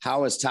program.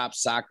 How has Top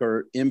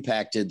Soccer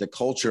impacted the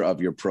culture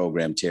of your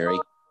program, Terry?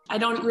 I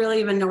don't really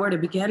even know where to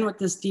begin with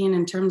this, Dean,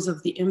 in terms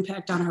of the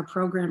impact on our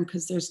program,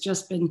 because there's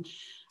just been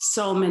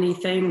so many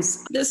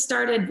things. This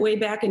started way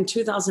back in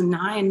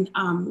 2009,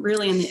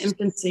 really in the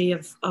infancy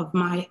of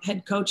my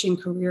head coaching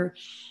career.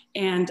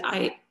 And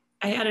I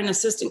had an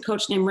assistant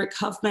coach named Rick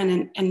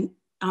Huffman, and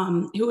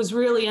who was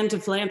really into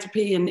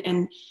philanthropy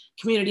and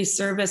community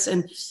service.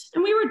 And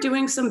we were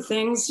doing some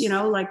things,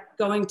 like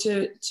going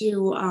to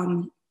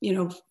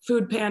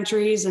food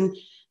pantries and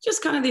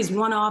just kind of these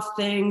one-off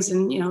things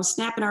and,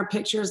 snapping our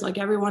pictures like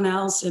everyone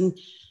else and,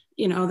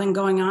 then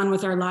going on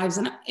with our lives.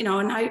 And,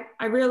 and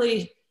I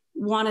really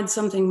wanted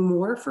something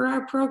more for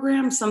our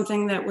program,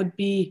 something that would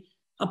be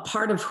a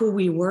part of who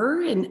we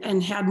were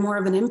and had more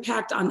of an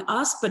impact on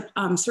us, but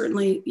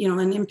certainly,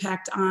 an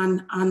impact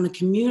on the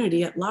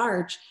community at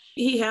large.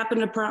 He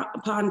happened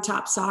upon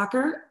Top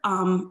Soccer,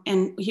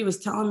 and he was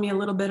telling me a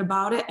little bit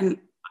about it. And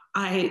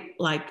I'm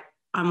like,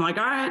 all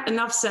right,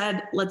 enough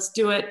said, let's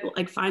do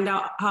it. Find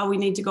out how we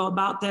need to go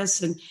about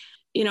this. And,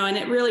 and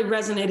it really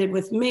resonated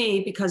with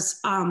me because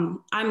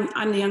I'm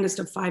the youngest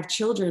of 5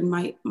 children.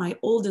 My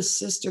oldest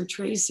sister,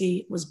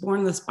 Tracy, was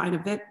born with spina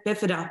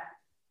bifida.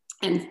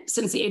 And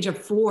since the age of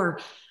 4,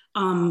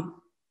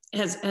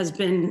 has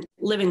been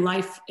living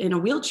life in a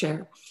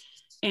wheelchair.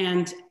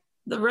 And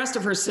the rest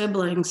of her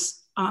siblings,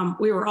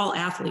 we were all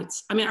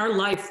athletes. I mean,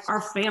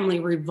 our family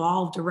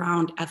revolved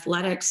around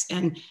athletics,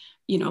 and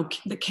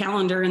the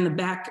calendar in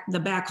the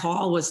back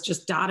hall was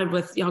just dotted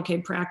with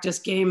practice,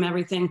 game,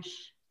 everything.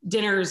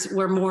 Dinners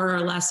were more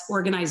or less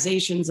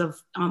organizations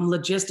of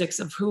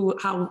logistics of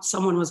how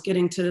someone was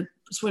getting to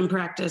swim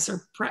practice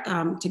or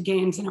to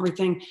games and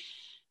everything.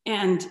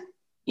 And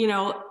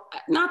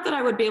not that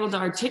I would be able to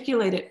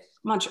articulate it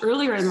much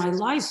earlier in my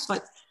life,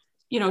 but,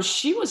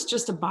 she was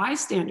just a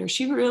bystander.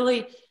 She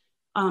really,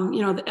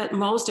 at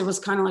most it was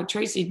kind of like,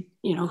 Tracy,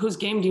 whose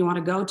game do you want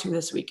to go to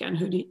this weekend?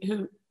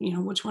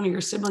 Which one of your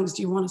siblings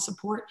do you want to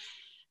support?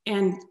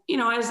 And,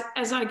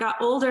 as I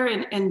got older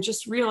and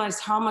just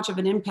realized how much of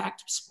an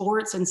impact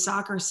sports and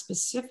soccer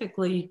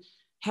specifically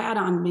had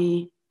on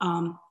me,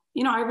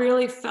 I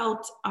really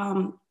felt,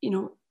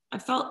 I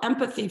felt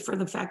empathy for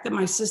the fact that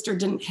my sister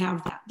didn't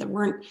have that. There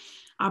weren't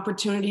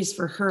opportunities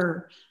for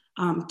her.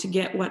 to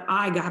get what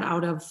I got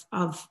out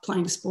of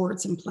playing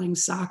sports and playing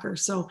soccer.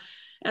 So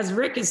as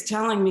Rick is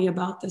telling me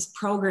about this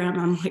program,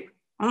 I'm like,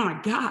 oh my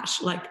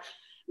gosh, like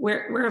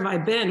where have I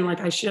been? Like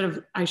I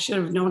should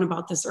have known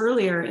about this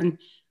earlier. And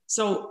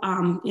so,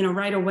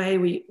 right away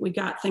we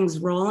got things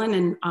rolling,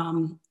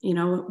 and,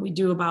 we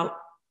do about,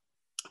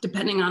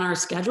 depending on our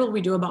schedule,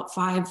 we do about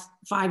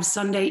five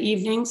Sunday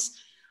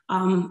evenings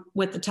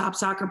with the Top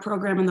Soccer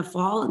program in the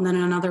fall, and then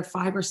another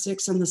 5 or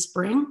 6 in the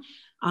spring.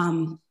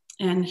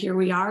 And here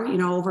we are,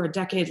 over a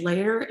decade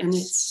later, and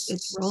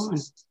it's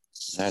rolling.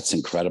 That's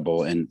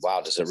incredible. And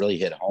wow, does it really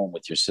hit home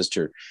with your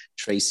sister,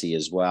 Tracy,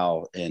 as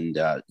well? And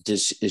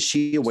is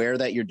she aware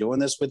that you're doing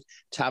this with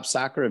Top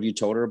Soccer? Have you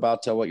told her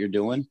about what you're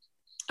doing?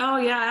 Oh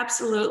yeah,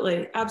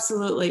 absolutely.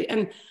 Absolutely.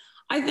 And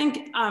I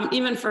think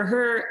even for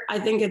her, I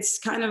think it's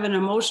kind of an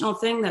emotional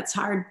thing that's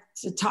hard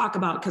to talk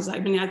about. Cause I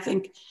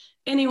think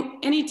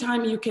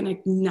anytime you can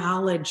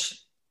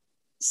acknowledge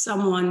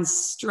someone's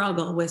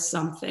struggle with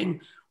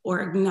something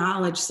or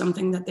acknowledge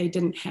something that they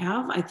didn't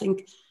have, I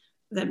think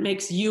that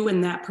makes you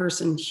and that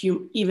person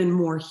even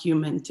more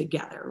human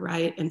together,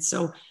 right? And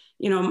so,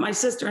 my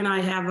sister and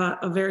I have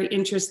a very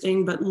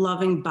interesting but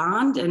loving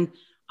bond, and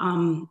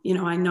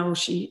I know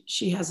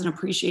she has an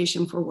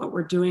appreciation for what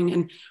we're doing.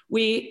 And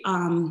we,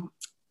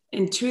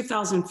 in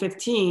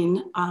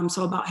 2015,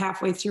 so about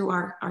halfway through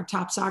our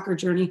Top Soccer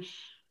journey,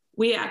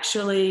 we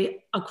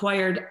actually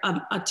acquired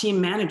a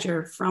team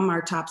manager from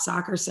our Top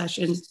Soccer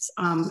sessions,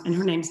 and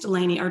her name's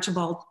Delaney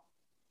Archibald.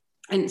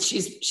 And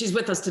she's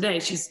with us today.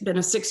 She's been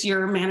a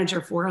 6-year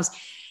manager for us.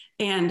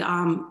 And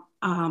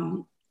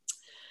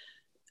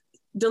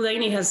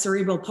Delaney has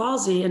cerebral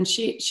palsy, and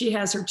she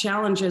has her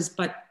challenges,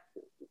 but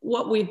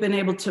what we've been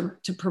able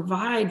to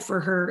provide for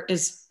her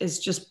is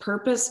just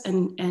purpose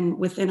and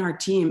within our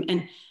team.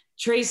 And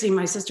Tracy,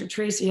 my sister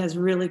Tracy, has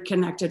really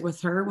connected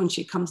with her when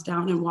she comes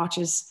down and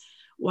watches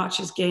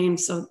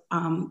games. So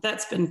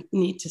that's been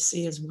neat to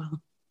see as well.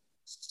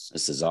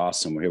 This is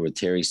awesome. We're here with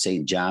Terry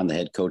St. John, the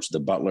head coach of the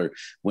Butler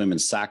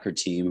women's soccer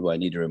team, who I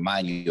need to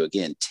remind you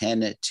again,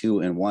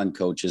 10-2-1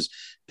 coaches.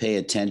 Pay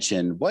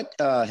attention. What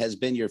has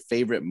been your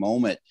favorite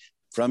moment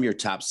from your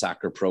Top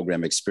Soccer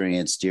program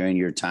experience during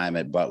your time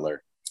at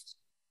Butler?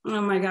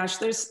 Oh my gosh,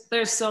 there's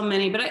so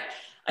many, but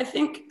I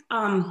think,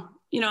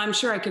 I'm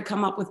sure I could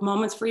come up with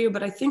moments for you,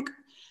 but I think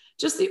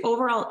just the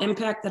overall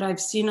impact that I've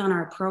seen on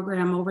our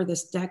program over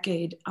this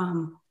decade,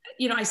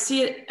 I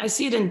see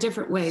it in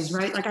different ways,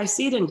 right? Like I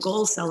see it in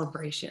goal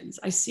celebrations.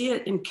 I see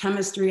it in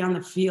chemistry on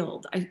the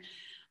field.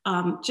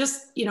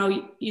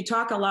 You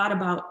talk a lot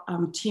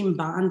about team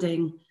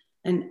bonding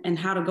and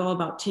how to go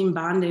about team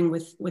bonding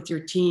with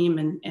your team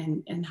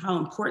and how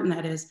important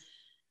that is.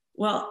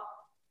 Well,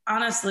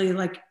 honestly,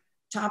 like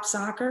Top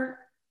Soccer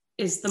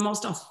is the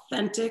most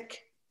authentic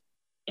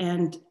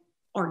and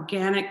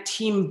organic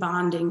team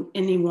bonding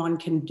anyone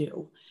can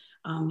do.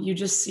 You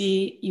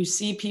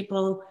see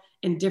people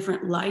in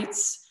different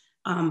lights.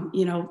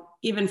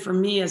 Even for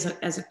me as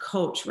a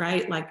coach,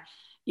 right? Like,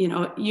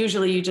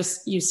 usually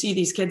you see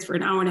these kids for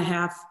an hour and a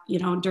half,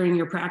 during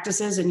your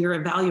practices, and your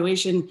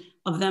evaluation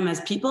of them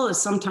as people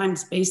is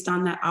sometimes based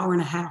on that hour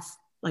and a half,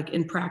 like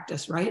in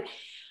practice, right?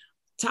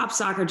 Top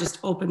Soccer just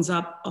opens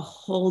up a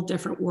whole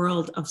different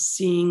world of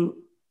seeing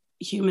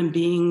human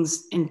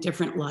beings in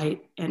different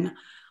light. And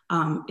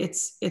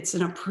it's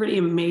a pretty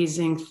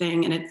amazing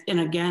thing. And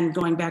again,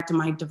 going back to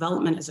my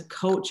development as a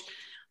coach,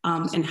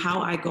 and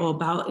how I go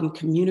about and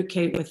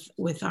communicate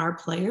with our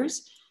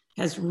players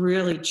has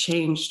really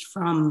changed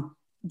from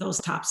those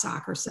Top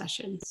Soccer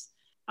sessions.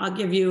 I'll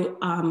give you,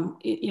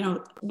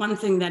 one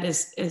thing that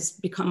is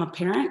become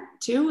apparent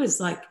too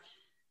is like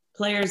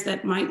players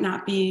that might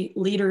not be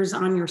leaders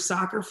on your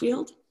soccer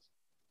field.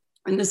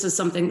 And this is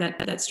something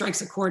that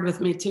strikes a chord with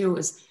me too,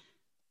 is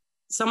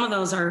some of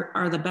those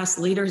are the best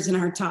leaders in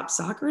our Top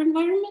Soccer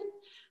environment.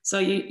 So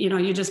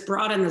you just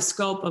broaden the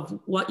scope of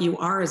what you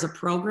are as a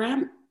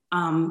program,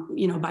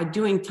 by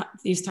doing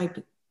these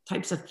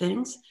types of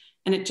things.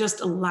 And it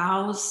just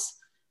allows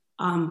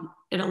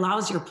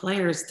your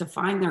players to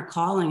find their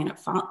calling, and it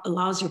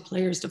allows your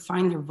players to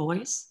find their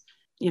voice.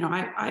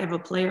 I have a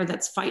player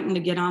that's fighting to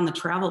get on the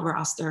travel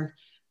roster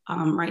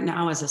right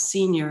now as a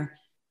senior,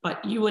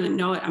 but you wouldn't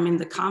know it. I mean,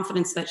 the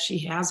confidence that she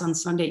has on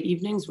Sunday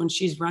evenings when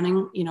she's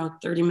running,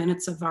 30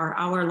 minutes of our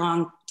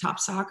hour-long Top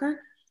Soccer,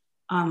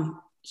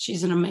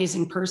 she's an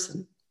amazing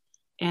person.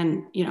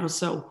 And,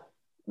 so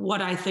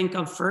what I think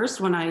of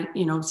first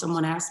when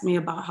someone asks me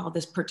about how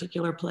this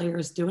particular player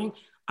is doing,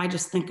 I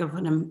just think of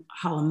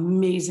how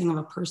amazing of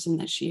a person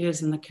that she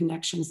is and the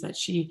connections that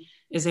she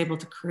is able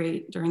to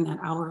create during that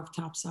hour of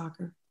Top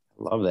Soccer.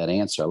 I love that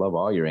answer. I love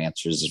all your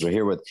answers. We're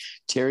here with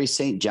Terry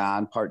St.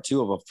 John, part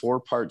 2 of a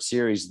 4-part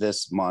series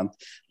this month,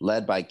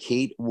 led by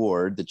Kate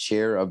Ward, the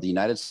chair of the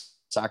United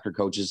Soccer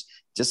Coaches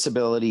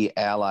Disability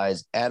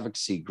Allies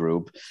Advocacy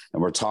Group.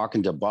 And we're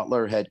talking to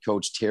Butler head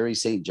coach Terry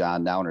St.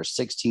 John, now in her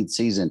 16th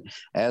season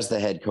as the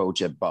head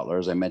coach at Butler.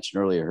 As I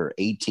mentioned earlier, her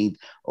 18th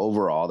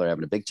overall. They're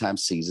having a big time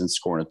season,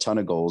 scoring a ton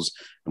of goals.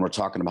 And we're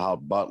talking about how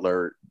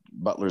Butler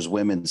Butler's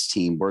women's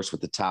team works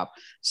with the top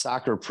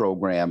soccer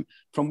program.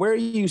 From where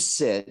you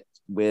sit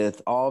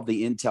with all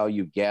the intel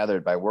you've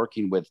gathered by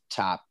working with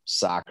top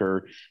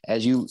soccer,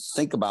 as you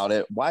think about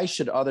it, why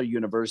should other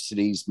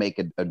universities make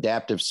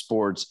adaptive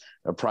sports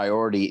a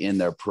priority in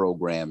their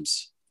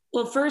programs?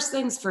 Well, first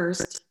things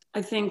first,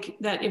 I think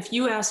that if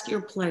you ask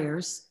your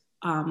players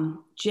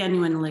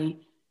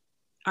genuinely,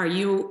 are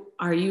you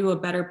a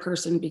better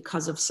person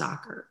because of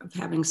soccer, of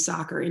having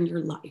soccer in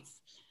your life,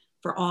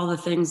 for all the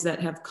things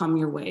that have come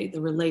your way, the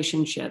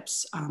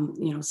relationships,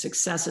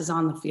 successes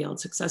on the field,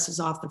 successes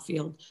off the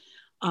field.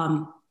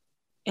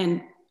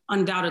 And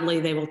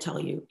undoubtedly they will tell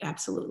you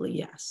absolutely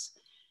yes.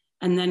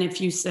 And then if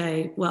you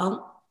say,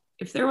 well,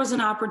 if there was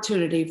an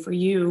opportunity for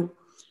you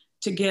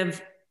to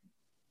give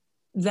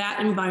that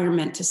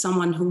environment to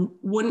someone who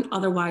wouldn't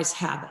otherwise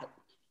have it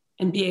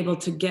and be able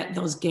to get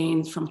those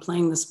gains from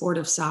playing the sport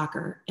of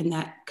soccer and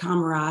that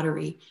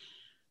camaraderie,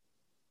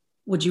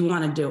 would you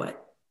want to do it?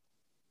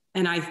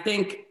 And I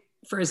think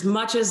for as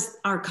much as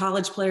our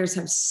college players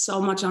have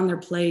so much on their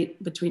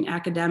plate between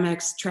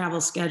academics,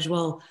 travel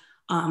schedule,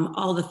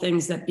 all the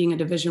things that being a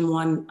Division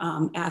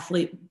I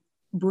athlete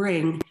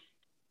bring,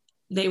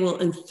 they will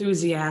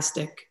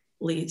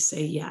enthusiastically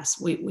say, yes,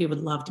 we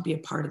would love to be a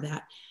part of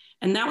that.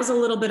 And that was a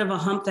little bit of a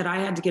hump that I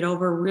had to get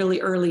over really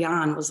early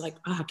on, was like,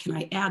 can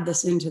I add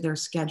this into their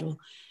schedule?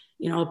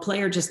 A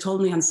player just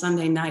told me on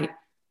Sunday night,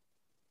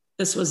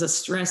 this was a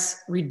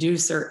stress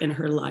reducer in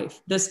her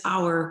life. This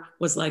hour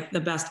was like the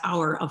best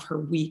hour of her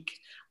week.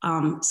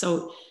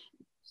 So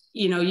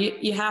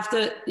you have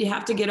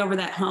to get over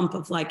that hump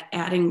of like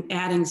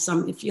adding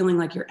some, feeling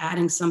like you're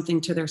adding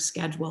something to their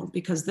schedule,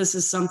 because this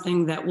is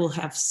something that will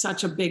have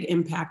such a big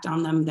impact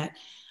on them that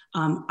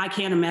I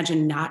can't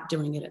imagine not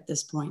doing it at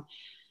this point.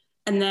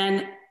 And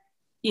then,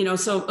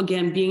 so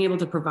again, being able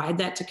to provide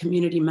that to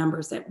community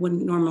members that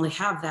wouldn't normally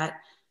have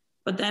that.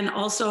 But then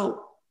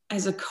also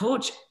as a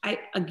coach,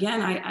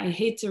 I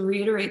hate to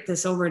reiterate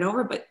this over and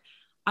over, but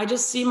I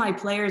just see my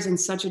players in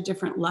such a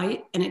different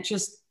light, and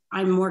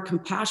I'm more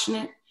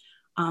compassionate.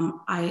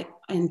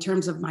 In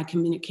terms of my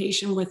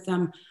communication with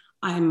them,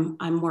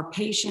 I'm more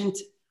patient,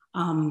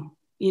 and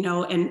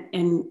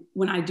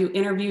when I do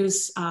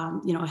interviews,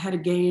 ahead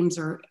of games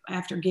or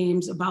after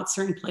games about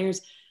certain players,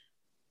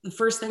 the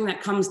first thing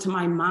that comes to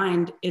my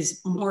mind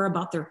is more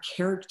about their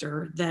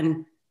character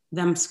than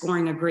them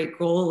scoring a great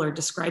goal or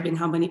describing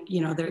how many,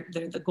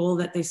 the goal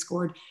that they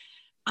scored.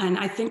 And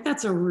I think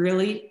that's a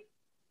really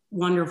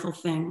wonderful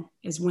thing,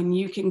 is when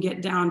you can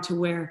get down to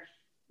where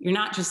you're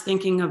not just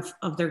thinking of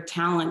their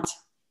talent,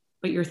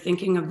 but you're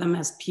thinking of them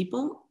as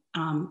people,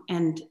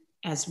 and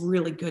as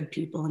really good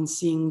people, and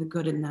seeing the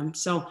good in them.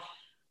 So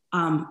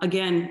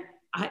again,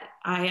 I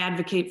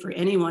advocate for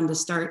anyone to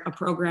start a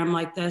program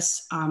like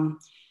this.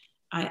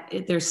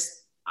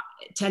 There's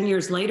 10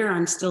 years later,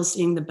 I'm still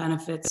seeing the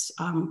benefits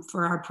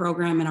for our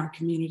program and our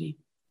community.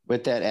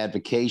 With that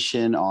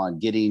advocacy on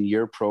getting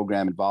your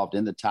program involved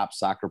in the top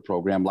soccer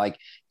program, like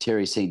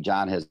Terry St.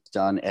 John has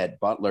done at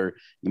Butler,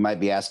 you might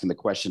be asking the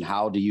question,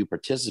 how do you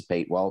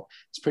participate? Well,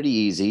 it's pretty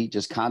easy.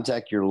 Just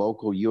contact your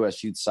local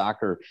U.S. Youth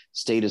Soccer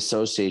State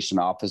Association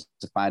office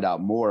to find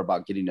out more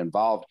about getting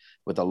involved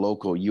with a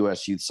local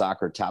U.S. Youth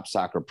Soccer top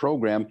soccer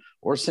program,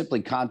 or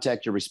simply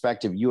contact your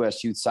respective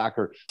U.S. Youth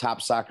Soccer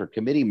top soccer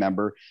committee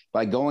member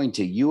by going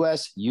to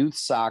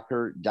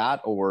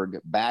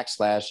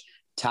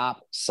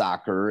usyouthsoccer.org/top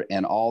soccer,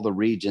 and all the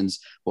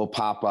regions will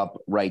pop up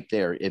right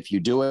there. If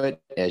you do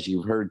it, as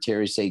you've heard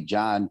Terry St.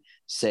 John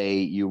say,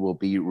 you will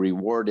be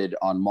rewarded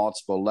on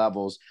multiple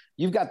levels.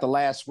 You've got the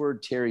last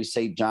word, Terry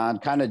St. John.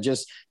 Kind of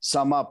just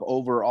sum up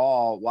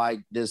overall why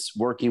this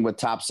working with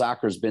top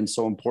soccer has been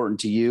so important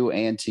to you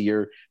and to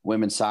your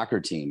women's soccer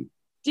team.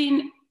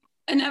 Dean,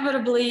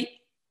 inevitably,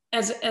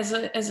 as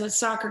a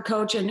soccer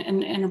coach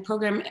and a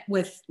program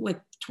with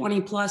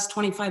 20 plus,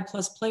 25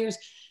 plus players,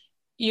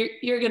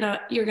 you're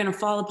gonna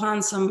fall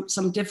upon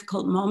some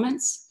difficult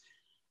moments.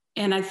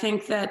 And I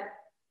think that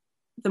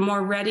the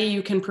more ready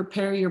you can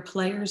prepare your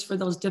players for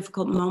those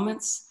difficult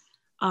moments,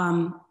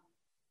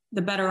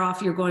 the better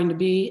off you're going to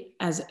be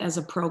as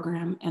a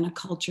program and a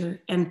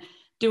culture. And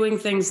doing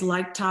things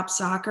like top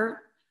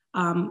soccer,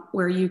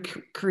 where you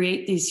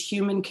create these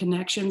human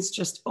connections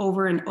just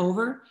over and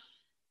over,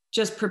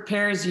 just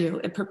prepares you.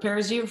 It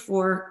prepares you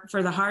for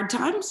the hard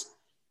times,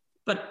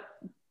 but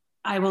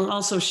I will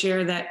also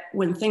share that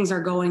when things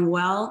are going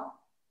well,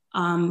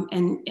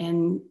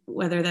 and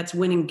whether that's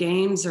winning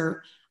games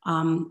or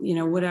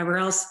whatever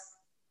else,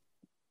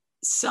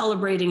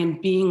 celebrating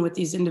and being with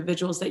these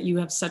individuals that you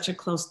have such a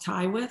close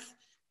tie with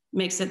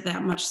makes it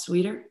that much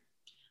sweeter.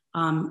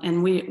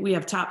 And we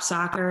have top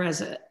soccer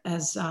as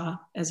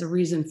a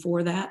reason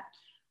for that.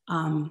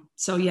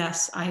 So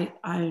yes,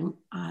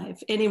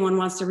 if anyone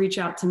wants to reach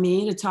out to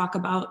me to talk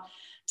about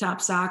top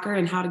soccer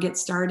and how to get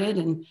started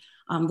and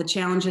the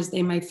challenges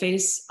they may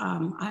face,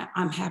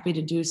 I'm happy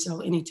to do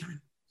so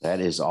anytime. That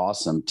is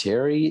awesome.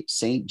 Terry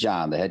St.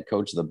 John, the head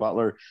coach of the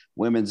Butler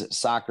women's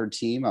soccer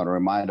team. I want to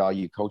remind all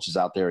you coaches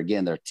out there,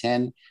 again, they're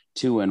 10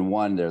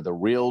 2-1. They're the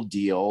real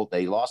deal.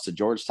 They lost to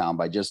Georgetown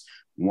by just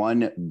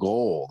 1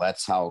 goal.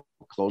 That's how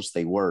close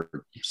they were.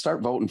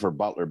 Start voting for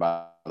Butler,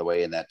 by the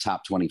way, in that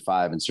top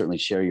 25, and certainly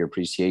share your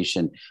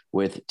appreciation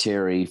with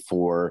Terry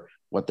for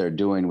what they're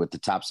doing with the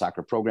Top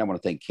Soccer program. I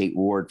want to thank Kate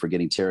Ward for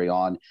getting Terry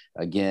on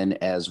again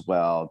as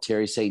well.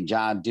 Terry St.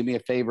 John, do me a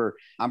favor.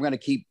 I'm going to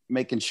keep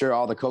making sure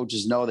all the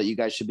coaches know that you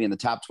guys should be in the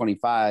top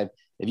 25.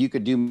 If you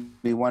could do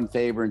me one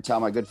favor and tell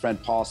my good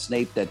friend Paul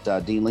Snape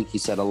that Dean Linke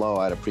said hello,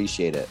 I'd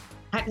appreciate it.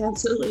 I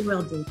absolutely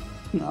will do.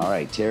 All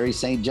right, Terry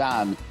St.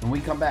 John. When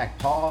we come back,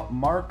 Paul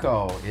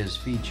Marco is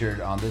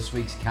featured on this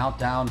week's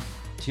Countdown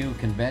to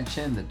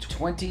Convention, the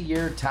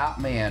 20-year top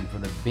man for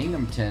the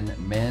Binghamton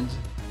men's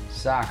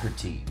soccer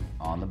team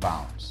on the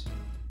bounce.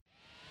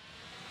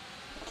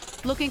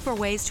 Looking for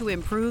ways to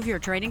improve your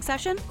training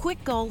session?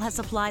 Quick Goal has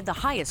supplied the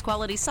highest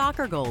quality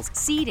soccer goals,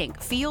 seating,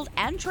 field,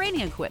 and training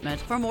equipment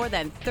for more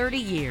than 30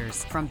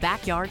 years. From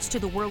backyards to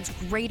the world's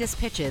greatest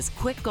pitches,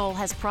 Quick Goal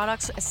has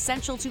products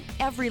essential to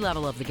every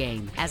level of the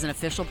game. As an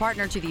official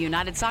partner to the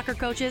United Soccer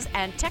Coaches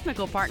and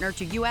technical partner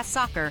to U.S.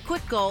 Soccer,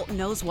 Quick Goal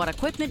knows what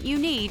equipment you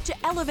need to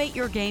elevate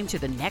your game to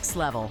the next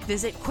level.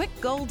 Visit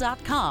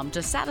quickgoal.com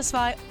to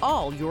satisfy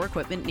all your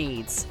equipment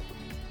needs.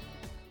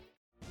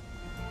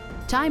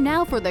 Time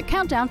now for the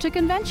Countdown to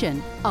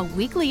Convention, a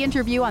weekly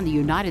interview on the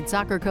United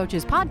Soccer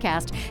Coaches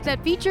podcast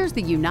that features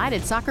the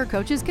United Soccer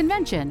Coaches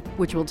Convention,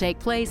 which will take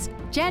place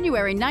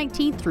January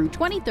 19th through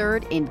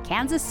 23rd in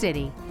Kansas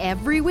City.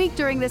 Every week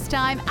during this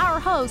time,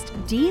 our host,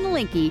 Dean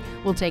Linke,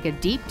 will take a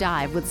deep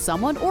dive with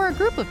someone or a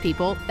group of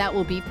people that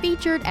will be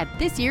featured at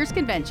this year's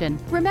convention.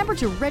 Remember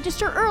to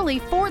register early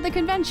for the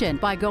convention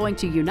by going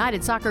to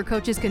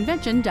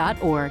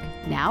UnitedSoccerCoachesConvention.org.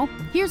 Now,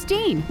 here's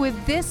Dean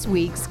with this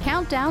week's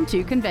Countdown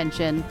to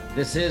Convention.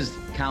 This is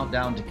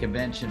Countdown to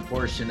Convention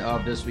portion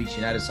of this week's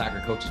United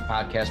Soccer Coaches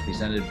podcast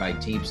presented by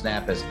Team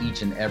Snap, as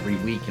each and every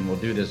week, and we'll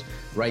do this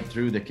right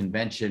through the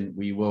convention.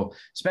 We will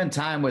spend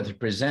time with a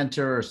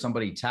presenter or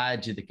somebody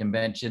tied to the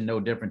convention. No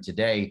different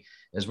today,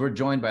 as we're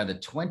joined by the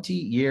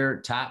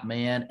 20-year top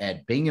man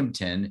at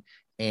Binghamton,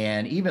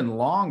 and even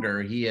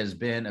longer, he has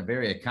been a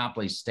very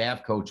accomplished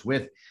staff coach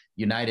with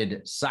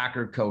United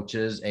Soccer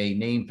Coaches, a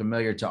name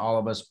familiar to all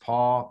of us.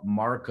 Paul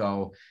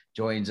Marco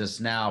joins us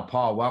now.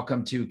 Paul,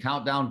 welcome to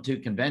Countdown to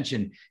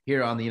Convention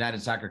here on the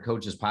United Soccer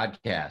Coaches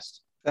podcast.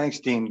 Thanks,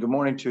 Dean. Good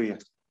morning to you.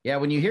 Yeah,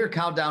 when you hear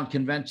Countdown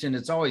Convention,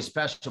 it's always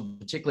special,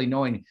 particularly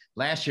knowing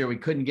last year we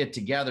couldn't get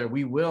together.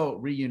 We will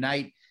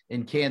reunite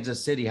in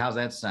Kansas City. How's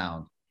that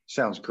sound?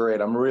 Sounds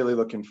great. I'm really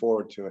looking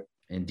forward to it.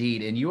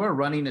 Indeed. And you are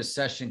running a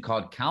session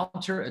called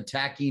Counter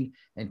Attacking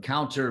and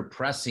Counter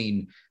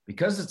Pressing.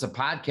 Because it's a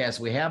podcast,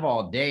 we have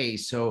all day.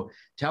 So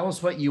tell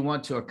us what you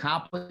want to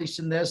accomplish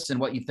in this and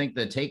what you think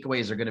the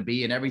takeaways are going to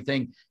be and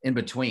everything in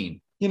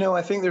between. You know,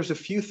 I think there's a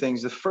few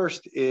things. The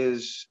first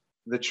is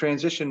the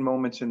transition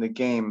moments in the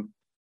game.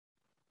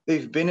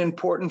 They've been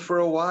important for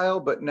a while,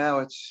 but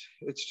now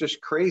it's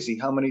just crazy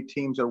how many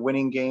teams are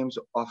winning games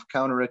off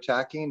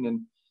counterattacking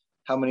and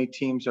how many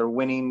teams are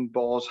winning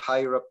balls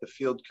higher up the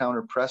field,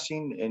 counter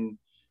pressing and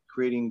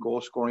creating goal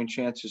scoring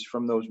chances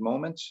from those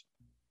moments.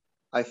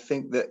 I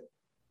think that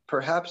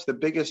perhaps the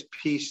biggest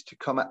piece to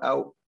come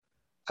out,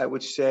 I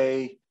would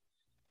say,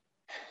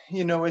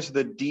 you know, is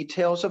the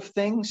details of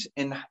things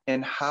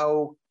and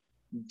how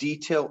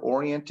detail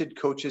oriented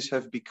coaches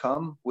have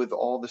become with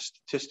all the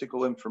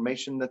statistical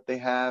information that they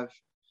have.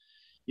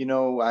 You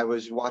know, I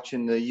was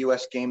watching the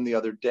US game the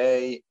other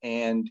day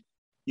and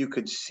you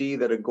could see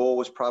that a goal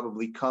was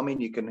probably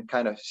coming. You can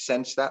kind of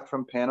sense that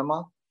from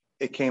Panama.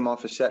 It came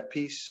off a set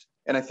piece.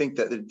 And I think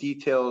that the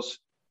details,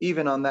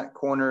 even on that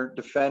corner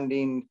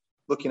defending,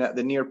 looking at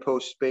the near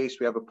post space,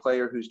 we have a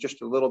player who's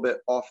just a little bit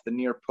off the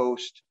near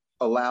post,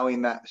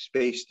 allowing that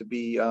space to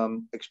be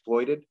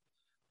exploited.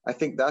 I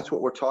think that's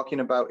what we're talking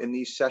about in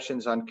these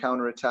sessions on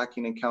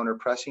counterattacking and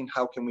counter-pressing.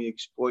 How can we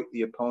exploit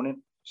the opponent?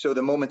 So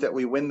the moment that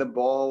we win the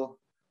ball,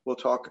 we'll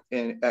talk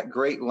at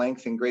great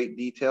length and great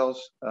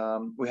details.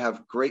 We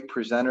have great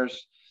presenters.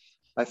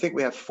 I think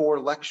we have 4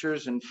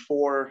 lectures and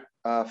 4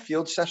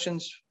 field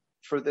sessions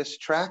for this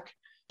track.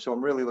 So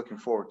I'm really looking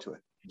forward to it.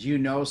 Do you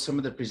know some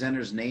of the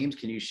presenters' names?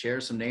 Can you share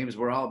some names?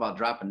 We're all about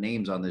dropping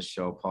names on this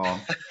show, Paul.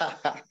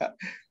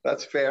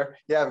 That's fair.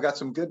 Yeah, I've got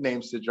some good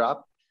names to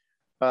drop.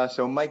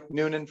 So Mike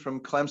Noonan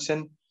from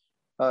Clemson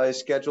is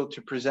scheduled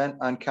to present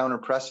on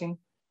counter-pressing.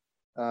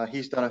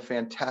 He's done a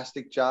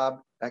fantastic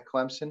job at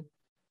Clemson.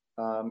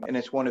 And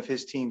it's one of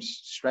his team's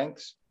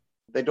strengths.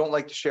 They don't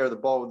like to share the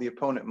ball with the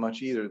opponent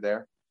much either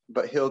there,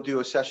 but he'll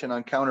do a session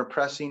on counter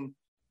pressing.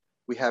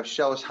 We have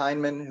Shellis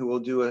Heineman, who will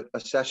do a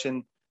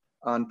session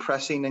on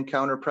pressing and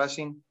counter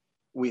pressing.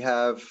 We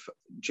have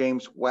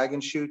James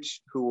Wagenschutz,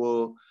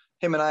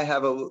 him and I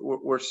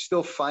we're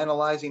still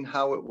finalizing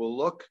how it will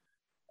look,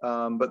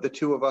 but the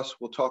two of us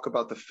will talk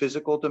about the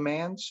physical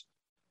demands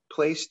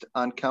placed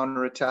on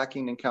counter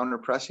attacking and counter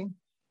pressing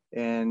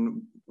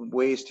and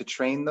ways to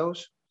train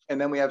those. And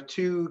then we have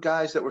 2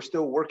 guys that we're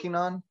still working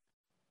on.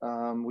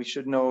 We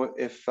should know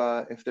if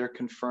they're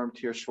confirmed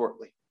here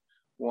shortly.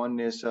 One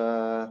is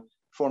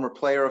former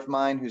player of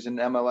mine who's an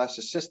MLS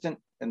assistant,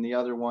 and the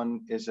other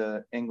one is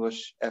a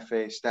English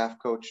FA staff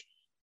coach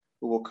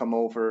who will come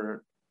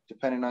over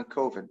depending on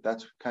COVID.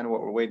 That's kind of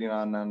what we're waiting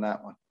on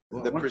that one.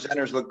 Well, the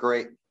presenters look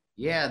great.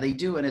 Yeah, they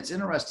do. And it's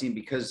interesting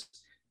because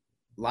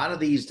a lot of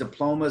these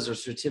diplomas or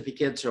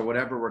certificates or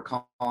whatever we're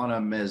calling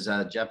them as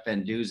Jeff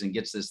Van Dusen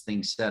gets this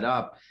thing set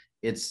up,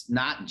 it's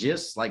not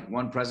just like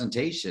one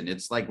presentation.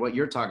 It's like what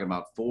you're talking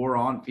about, 4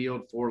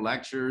 on-field, 4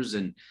 lectures,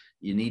 and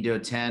you need to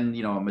attend,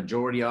 a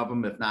majority of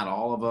them, if not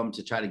all of them,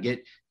 to try to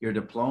get your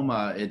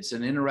diploma. It's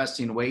an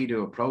interesting way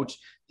to approach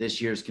this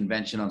year's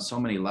convention on so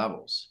many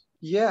levels.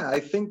 Yeah, I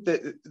think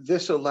that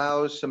this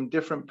allows some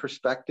different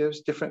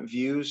perspectives, different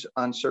views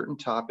on certain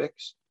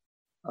topics,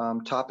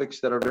 topics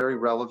that are very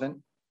relevant.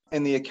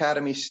 In the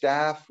Academy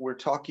staff, we're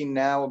talking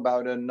now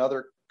about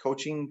another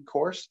coaching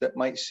course that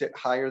might sit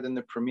higher than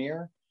the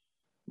Premier,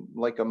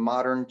 like a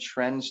modern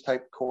trends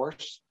type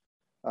course.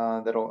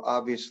 That'll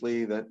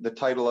obviously, the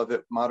title of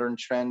it, Modern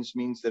Trends,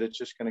 means that it's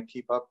just going to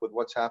keep up with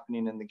what's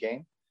happening in the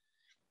game.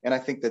 And I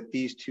think that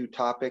these 2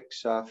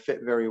 topics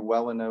fit very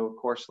well in a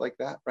course like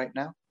that right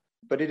now.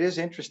 But it is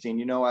interesting.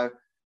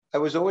 I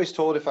was always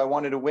told if I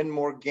wanted to win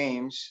more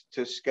games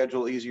to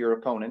schedule easier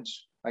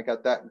opponents. I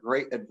got that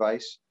great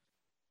advice.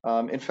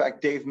 In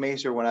fact, Dave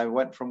Mazer, when I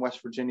went from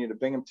West Virginia to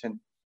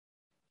Binghamton,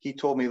 he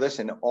told me,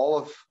 listen, all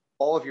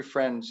of your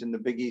friends in the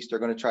Big East are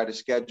going to try to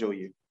schedule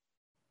you.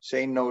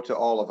 Say no to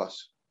all of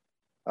us,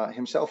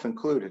 himself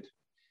included.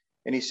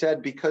 And he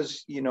said,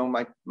 because,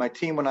 my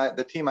team,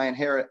 the team I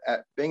inherit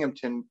at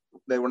Binghamton,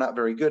 they were not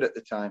very good at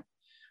the time.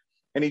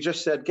 And he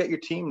just said, get your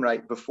team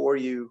right before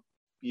you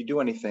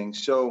do anything.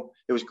 So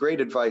it was great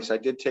advice. I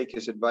did take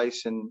his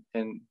advice and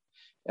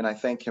I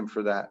thank him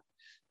for that.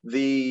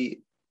 The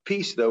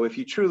piece, though, if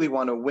you truly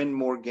want to win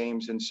more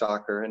games in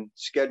soccer, and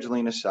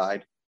scheduling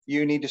aside,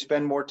 you need to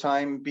spend more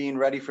time being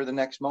ready for the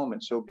next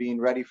moment. So being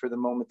ready for the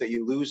moment that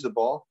you lose the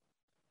ball.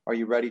 Are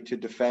you ready to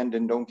defend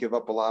and don't give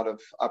up a lot of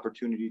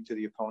opportunity to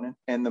the opponent?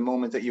 And the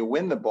moment that you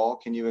win the ball,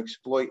 can you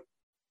exploit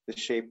the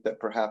shape that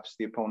perhaps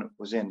the opponent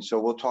was in? So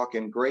we'll talk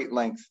in great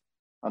length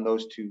on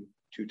those two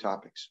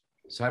topics.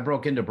 So I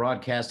broke into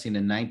broadcasting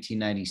in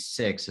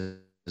 1996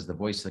 as the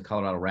voice of the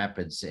Colorado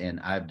Rapids, and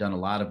I've done a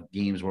lot of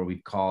games where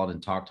we've called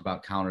and talked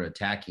about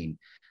counterattacking.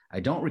 I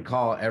don't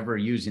recall ever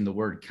using the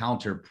word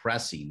counter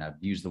pressing. I've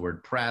used the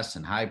word press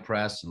and high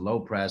press and low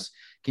press.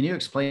 Can you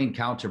explain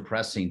counter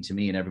pressing to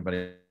me and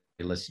everybody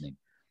listening?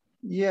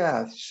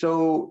 Yeah,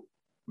 so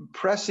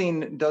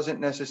pressing doesn't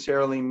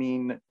necessarily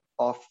mean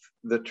off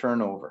the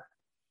turnover.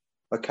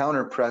 A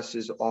counter press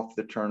is off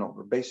the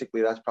turnover.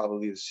 Basically, that's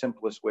probably the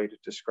simplest way to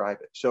describe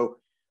it. So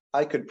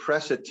I could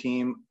press a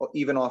team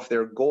even off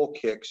their goal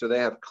kick, so they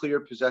have clear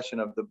possession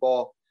of the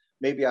ball.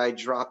 Maybe I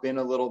drop in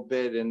a little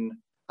bit and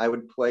I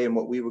would play in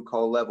what we would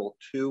call level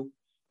 2.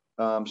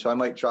 So I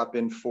might drop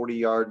in 40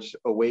 yards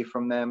away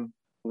from them,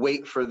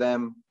 wait for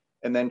them,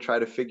 and then try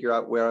to figure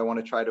out where I want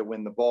to try to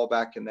win the ball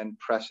back and then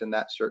press in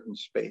that certain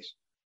space.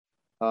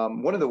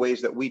 One of the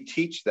ways that we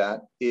teach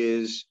that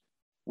is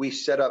we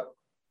set up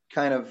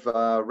kind of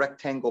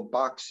rectangle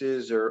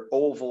boxes or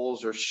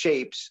ovals or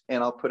shapes,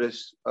 and I'll put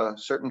a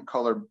certain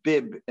color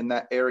bib in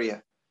that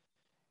area.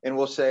 And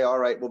we'll say, all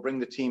right, we'll bring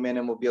the team in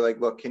and we'll be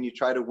like, look, can you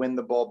try to win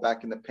the ball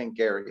back in the pink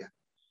area?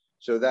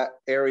 So that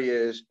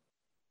area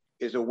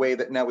is a way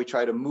that now we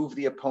try to move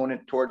the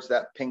opponent towards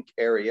that pink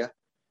area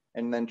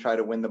and then try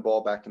to win the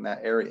ball back in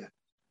that area.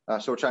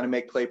 So we're trying to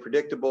make play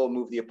predictable,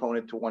 move the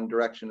opponent to one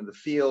direction of the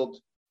field,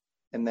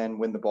 and then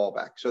win the ball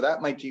back. So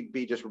that might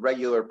be just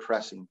regular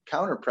pressing.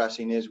 Counter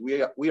pressing is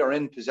we are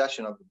in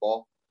possession of the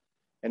ball,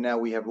 and now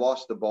we have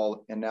lost the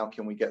ball, and now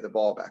can we get the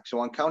ball back? So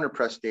on counter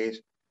press days,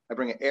 I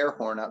bring an air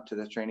horn out to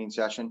the training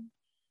session,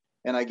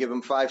 and I give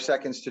them 5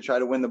 seconds to try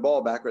to win the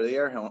ball back, or the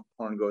air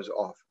horn goes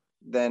off.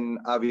 Then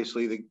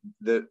obviously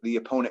the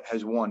opponent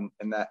has won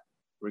in that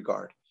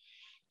regard.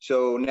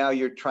 So now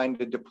you're trying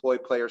to deploy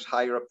players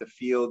higher up the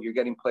field. You're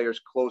getting players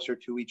closer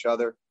to each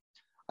other.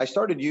 I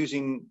started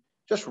using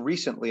just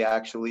recently,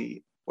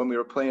 actually, when we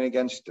were playing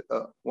against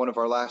one of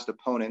our last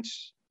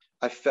opponents.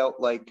 I felt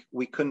like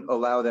we couldn't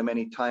allow them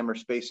any time or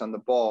space on the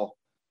ball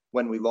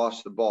when we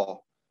lost the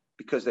ball,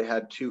 because they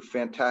had 2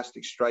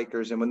 fantastic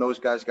strikers. And when those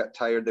guys got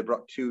tired, they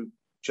brought 2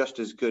 just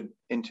as good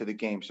into the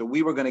game. So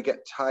we were going to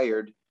get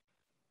tired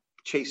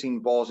chasing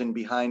balls in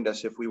behind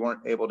us if we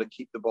weren't able to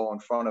keep the ball in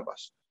front of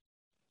us.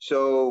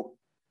 So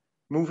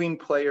moving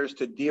players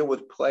to deal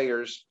with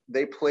players,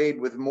 they played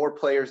with more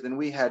players than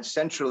we had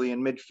centrally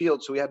in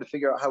midfield. So we had to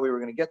figure out how we were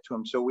going to get to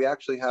them. So we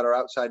actually had our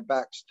outside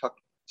backs tucked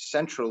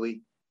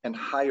centrally and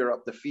higher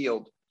up the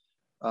field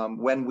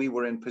when we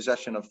were in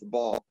possession of the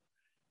ball.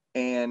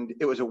 And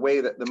it was a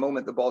way that the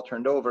moment the ball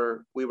turned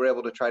over, we were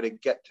able to try to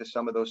get to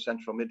some of those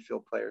central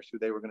midfield players who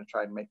they were going to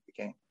try and make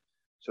the game.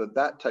 So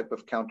that type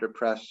of counter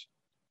press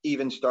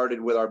even started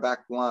with our back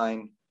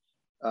line,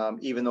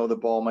 even though the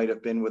ball might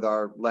have been with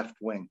our left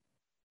wing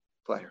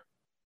player.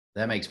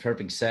 That makes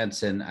perfect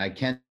sense. And I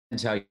can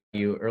tell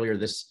you, earlier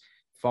this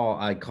fall,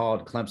 I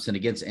called Clemson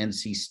against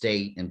NC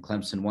State, and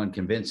Clemson won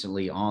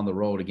convincingly on the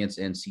road against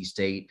NC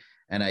State.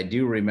 And I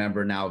do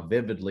remember now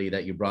vividly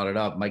that you brought it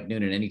up, Mike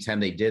Noonan, anytime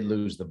they did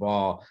lose the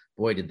ball,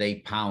 boy, did they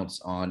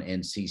pounce on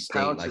NC State.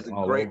 Pounce like is a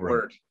all great over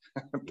word.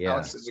 Yeah.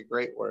 Pounce is a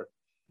great word.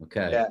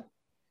 Okay. Yeah.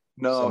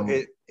 No,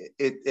 So-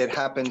 it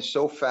happened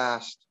so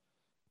fast.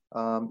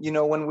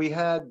 When we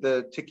had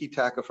the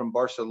tiki-taka from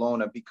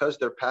Barcelona, because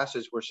their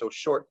passes were so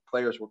short,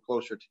 players were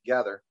closer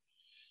together,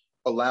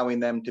 allowing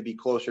them to be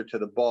closer to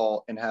the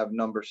ball and have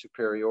number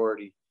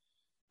superiority.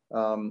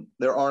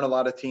 There aren't a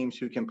lot of teams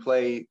who can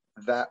play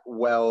that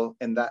well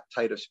in that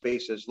tight of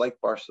spaces like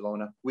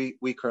Barcelona.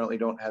 We currently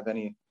don't have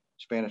any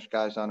Spanish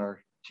guys on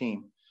our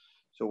team,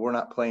 so we're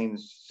not playing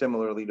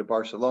similarly to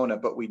Barcelona,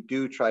 but we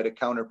do try to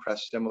counter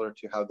press similar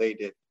to how they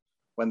did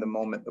when the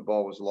moment the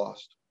ball was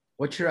lost.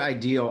 What's your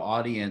ideal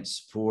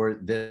audience for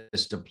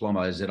this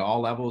diploma? Is it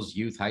all levels,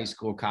 youth, high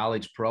school,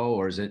 college, pro,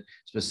 or is it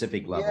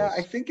specific levels? Yeah,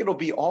 I think it'll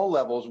be all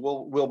levels.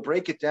 We'll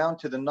break it down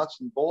to the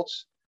nuts and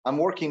bolts. I'm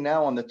working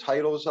now on the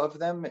titles of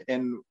them,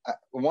 and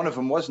one of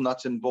them was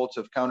nuts and bolts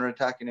of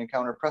counterattacking and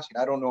counterpressing.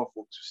 I don't know if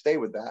we'll stay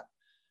with that,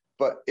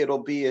 but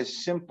it'll be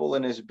as simple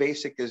and as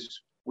basic as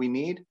we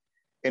need,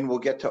 and we'll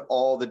get to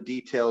all the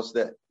details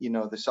that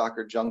the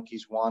soccer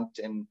junkies want,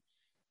 and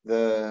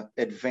the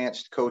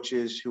advanced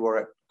coaches who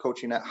are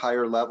coaching at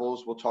higher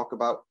levels. We'll talk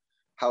about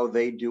how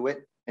they do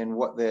it and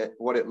what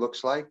it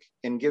looks like,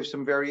 and give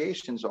some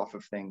variations off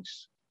of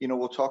things.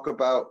 We'll talk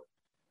about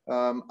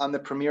on the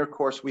Premier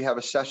course, we have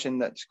a session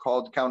that's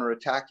called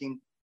counterattacking.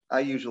 I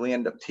usually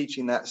end up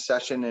teaching that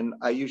session, and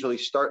I usually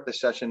start the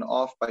session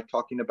off by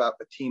talking about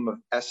a team of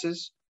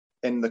S's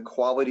and the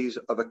qualities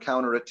of a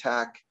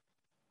counterattack.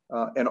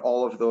 And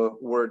all of the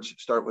words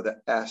start with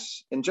an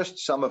S, and just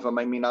some of them.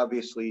 I mean,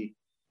 obviously,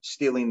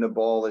 stealing the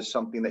ball is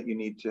something that you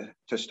need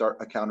to start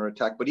a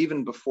counterattack. But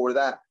even before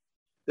that,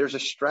 there's a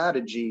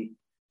strategy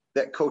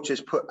that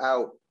coaches put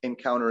out in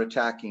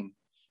counterattacking.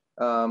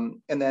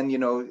 And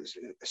then,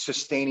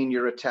 sustaining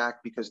your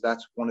attack, because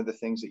that's one of the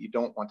things that you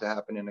don't want to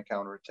happen in a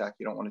counterattack.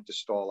 You don't want it to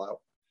stall out.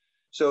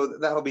 So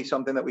that'll be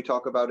something that we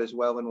talk about as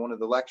well in one of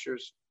the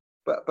lectures.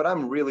 But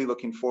I'm really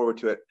looking forward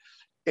to it.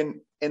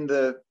 In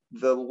the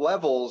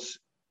levels,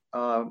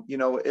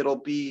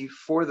 it'll be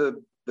for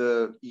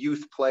the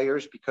youth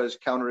players, because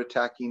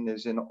counterattacking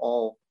is in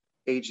all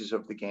ages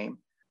of the game.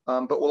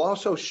 But we'll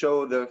also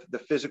show the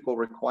physical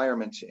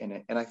requirements in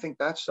it. And I think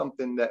that's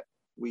something that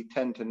we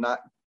tend to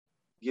not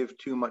give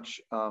too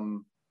much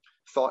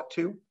thought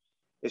to,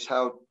 is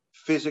how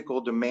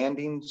physical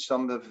demanding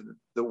some of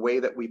the way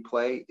that we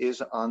play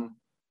is on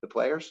the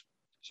players.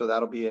 So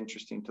that'll be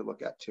interesting to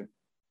look at too.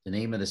 The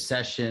name of the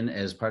session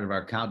as part of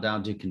our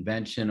Countdown to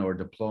Convention or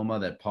diploma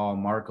that Paul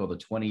Marco, the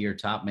 20-year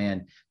top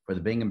man for the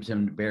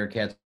Binghamton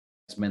Bearcats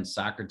men's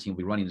soccer team, will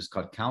be running, is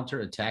called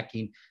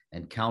Counter-Attacking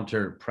and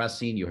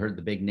Counter-Pressing. You heard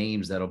the big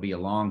names that'll be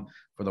along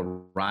for the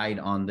ride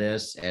on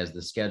this. As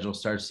the schedule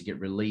starts to get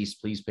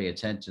released, please pay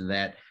attention to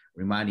that,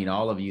 reminding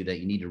all of you that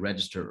you need to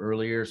register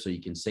earlier so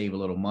you can save a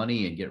little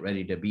money and get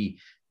ready to be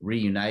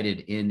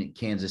reunited in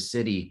Kansas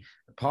City.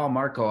 Paul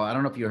Marco, I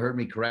don't know if you heard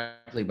me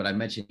correctly, but I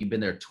mentioned you've been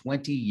there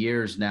 20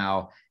 years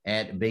now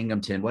at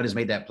Binghamton. What has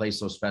made that place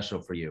so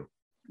special for you?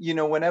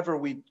 Whenever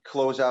we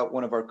close out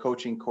one of our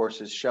coaching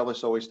courses,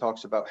 Shellis always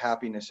talks about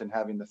happiness and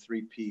having the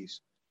 3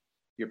 Ps: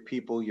 your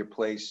people, your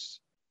place,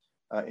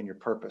 and your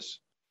purpose.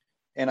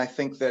 And I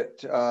think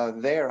that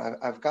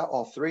I've got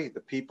all 3.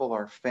 The people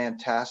are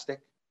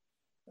fantastic.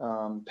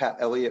 Pat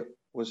Elliott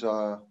was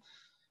a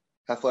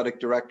athletic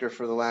director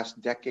for the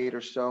last decade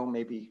or so,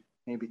 maybe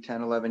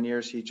 10, 11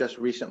 years. He just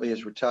recently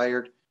has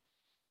retired.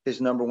 His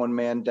number one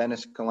man,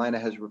 Dennis Kalina,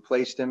 has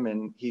replaced him,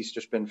 and he's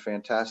just been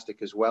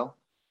fantastic as well,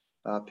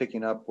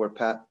 picking up where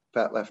Pat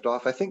left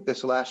off. I think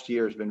this last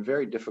year has been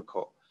very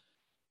difficult.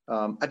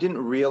 I didn't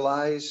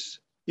realize,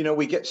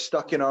 we get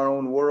stuck in our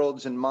own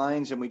worlds and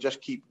minds, and we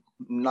just keep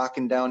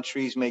knocking down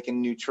trees,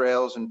 making new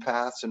trails and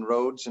paths and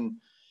roads. And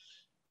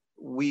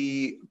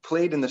we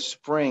played in the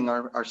spring.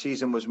 Our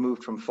season was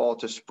moved from fall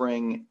to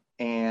spring,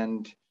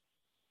 and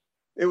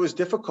it was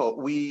difficult.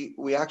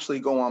 We actually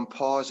go on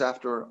pause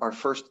after our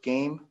first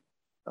game.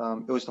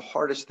 It was the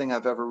hardest thing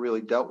I've ever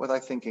really dealt with, I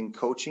think, in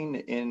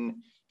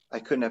coaching. I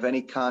couldn't have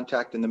any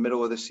contact in the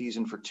middle of the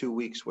season for 2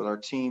 weeks with our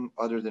team,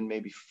 other than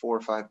maybe 4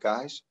 or 5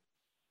 guys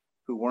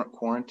who weren't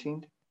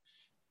quarantined.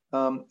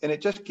 And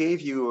it just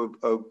gave you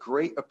a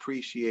great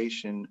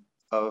appreciation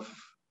of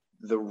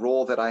the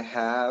role that I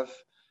have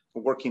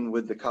working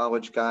with the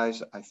college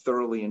guys. I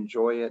thoroughly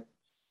enjoy it.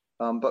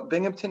 But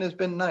Binghamton has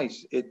been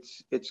nice.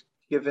 It's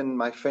given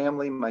my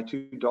family, my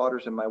 2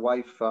 daughters and my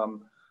wife, a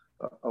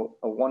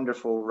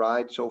wonderful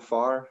ride so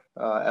far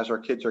as our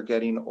kids are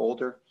getting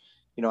older.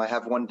 I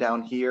have one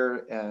down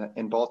here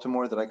in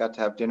Baltimore that I got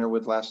to have dinner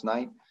with last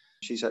night.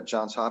 She's at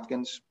Johns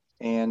Hopkins.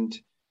 And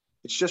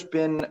it's just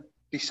been,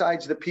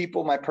 besides the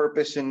people, my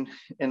purpose in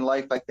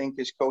life, I think,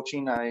 is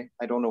coaching. I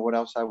don't know what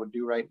else I would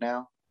do right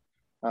now.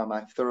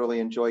 I thoroughly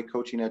enjoy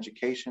coaching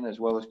education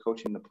as well as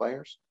coaching the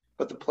players.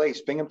 But the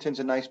place, Binghamton's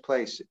a nice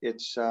place.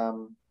 It's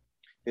home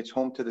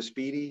to the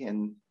Speedy,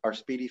 and our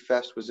Speedy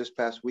Fest was this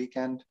past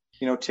weekend.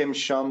 Tim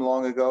Shum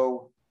long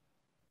ago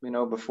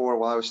before,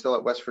 while I was still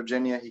at West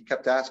Virginia. He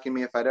kept asking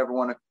me if I'd ever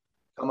want to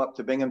come up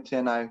to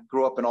Binghamton. I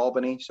grew up in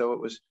Albany, so it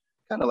was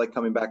kind of like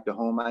coming back to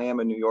home. I am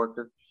a New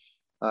Yorker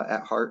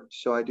at heart,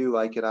 so I do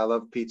like it. I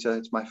love pizza.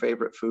 It's my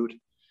favorite food.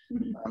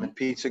 And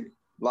pizza, a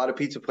lot of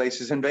pizza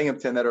places in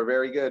Binghamton that are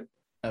very good.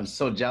 I'm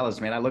so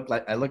jealous, man. I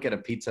look at a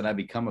pizza and I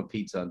become a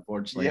pizza,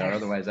 unfortunately, or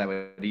otherwise I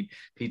would eat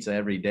pizza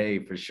every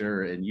day for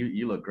sure. And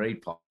you look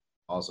great, Paul.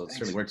 Also, it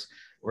certainly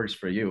works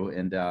for you.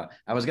 And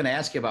I was going to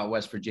ask you about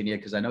West Virginia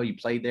because I know you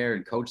played there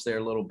and coached there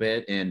a little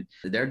bit, and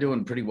they're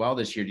doing pretty well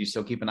this year. Do you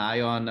still keep an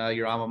eye on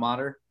your alma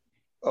mater?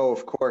 Oh,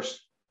 of course.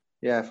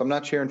 Yeah, if I'm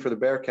not cheering for the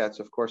Bearcats,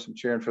 of course I'm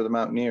cheering for the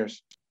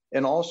Mountaineers.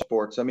 In all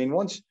sports, I mean,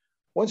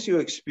 once you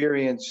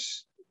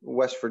experience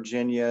West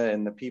Virginia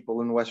and the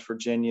people in West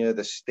Virginia,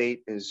 the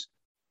state is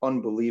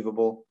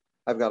unbelievable.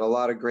 I've got a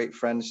lot of great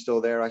friends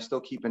still there. I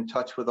still keep in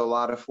touch with a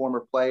lot of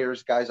former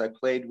players, guys I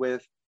played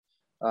with.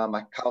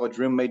 My college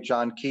roommate,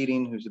 John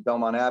Keating, who's the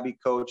Belmont Abbey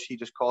coach, he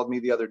just called me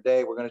the other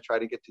day. We're going to try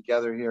to get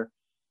together here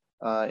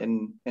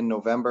in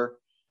November.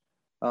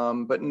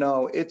 But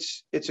no,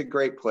 it's a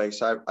great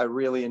place. I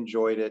really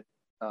enjoyed it.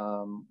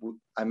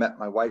 I met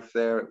my wife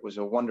there. It was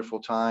a wonderful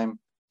time.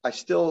 I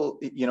still,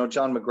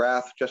 John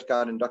McGrath just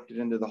got inducted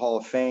into the Hall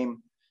of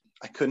Fame.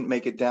 I couldn't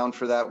make it down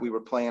for that. We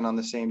were playing on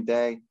the same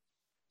day.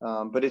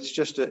 But it's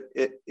just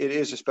it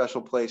is a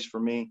special place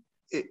for me.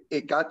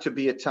 It got to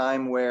be a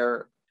time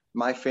where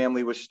my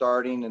family was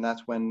starting, and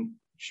that's when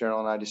Cheryl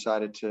and I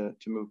decided to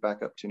move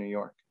back up to New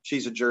York.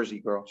 She's a Jersey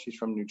girl. She's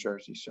from New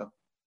Jersey, so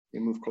we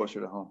moved closer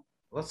to home.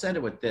 Let's end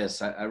it with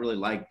this. I really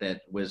like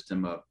that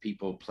wisdom of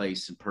people,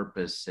 place, and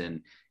purpose.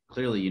 And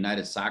clearly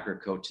United Soccer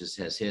Coaches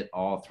has hit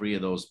all three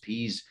of those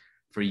P's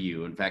for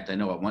you. In fact, I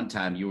know at one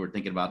time you were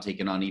thinking about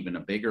taking on even a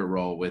bigger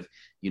role with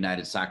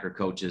United Soccer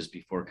Coaches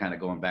before kind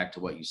of going back to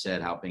what you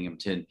said, how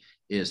Binghamton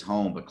is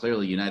home. But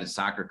clearly United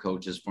Soccer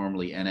Coaches,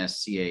 formerly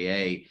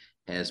NSCAA,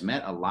 has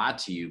meant a lot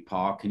to you,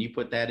 Paul. Can you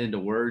put that into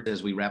words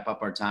as we wrap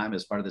up our time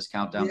as part of this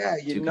countdown? Yeah,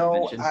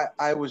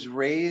 I was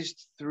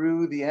raised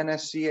through the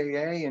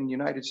NSCAA and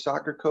United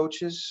Soccer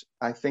Coaches.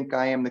 I think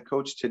I am the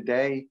coach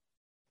today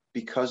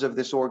because of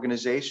this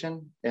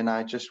organization, and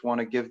I just want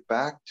to give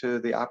back to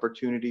the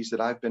opportunities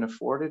that I've been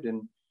afforded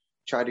and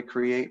try to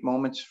create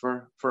moments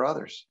for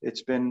others.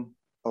 It's been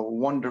a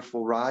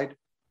wonderful ride,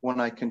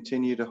 one I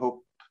continue to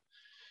hope.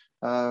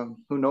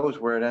 Who knows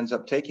where it ends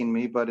up taking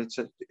me, but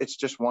it's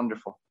just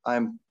wonderful.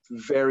 I'm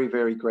very,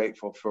 very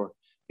grateful for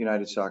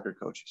United Soccer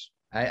Coaches.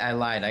 I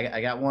lied.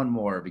 I got one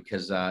more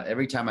because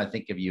every time I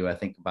think of you, I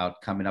think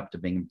about coming up to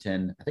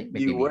Binghamton. I think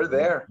maybe you were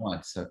there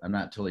once. I'm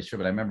not totally sure,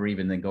 but I remember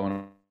even then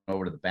going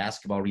over to the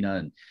basketball arena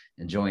and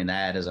enjoying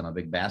that, as I'm a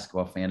big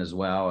basketball fan as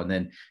well. And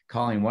then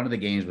calling one of the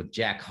games with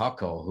Jack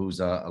Huckle,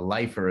 who's a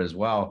lifer as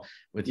well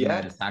with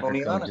United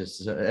Soccer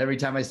Coaches. So every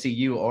time I see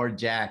you or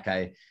Jack,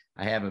 I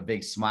have a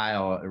big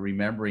smile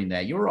remembering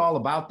that. You were all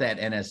about that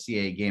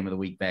NSCAA game of the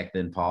week back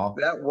then, Paul.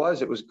 It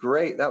was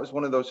great. That was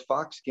one of those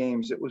Fox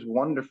games. It was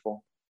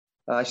wonderful.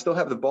 I still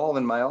have the ball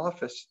in my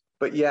office.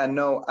 But yeah,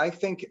 no, I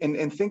think,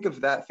 and think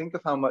of that, think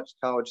of how much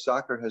college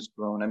soccer has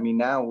grown. I mean,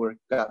 now we've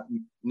got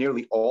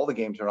nearly all the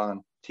games are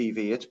on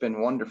TV. It's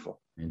been wonderful.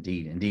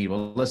 Indeed.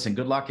 Well, listen,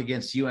 good luck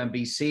against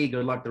UMBC.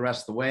 Good luck the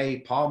rest of the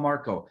way. Paul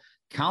Marco,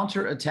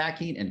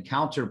 counter-attacking and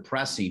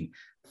counter-pressing.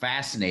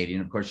 Fascinating.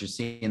 Of course, you're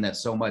seeing that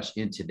so much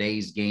in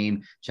today's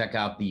game. Check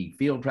out the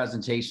field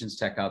presentations,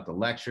 check out the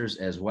lectures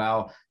as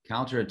well.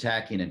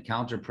 Counter-attacking and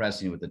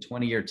counter-pressing with the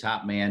 20-year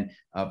top man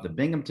of the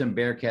Binghamton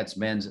Bearcats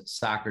men's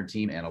soccer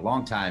team and a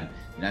longtime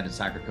United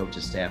Soccer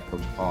Coaches staff,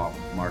 Coach Paul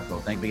Marco.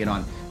 Thank you for being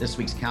on this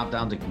week's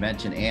Countdown to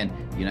Convention and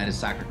United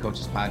Soccer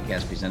Coaches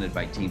podcast presented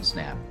by Team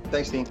Snap.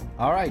 Thanks, Dean.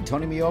 All right,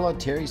 Tony Meola,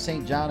 Terry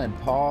St. John, and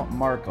Paul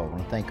Marco. I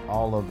want to thank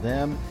all of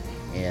them,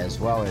 as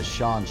well as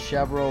Sean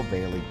Chevrolet,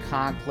 Bailey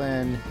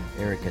Conklin,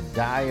 Erica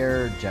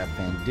Dyer, Jeff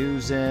Van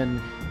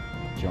Duzen,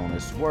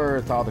 Jonas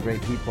Worth, all the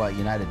great people at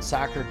United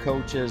Soccer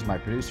Coaches, my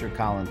producer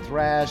Colin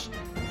Thrash.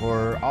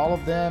 For all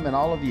of them and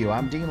all of you,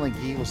 I'm Dean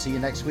Linke. We'll see you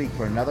next week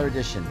for another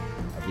edition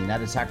of the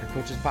United Soccer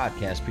Coaches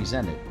podcast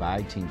presented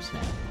by Team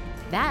Snap.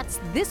 That's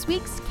this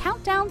week's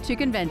Countdown to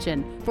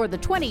Convention for the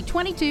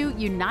 2022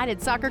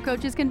 United Soccer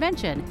Coaches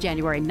Convention,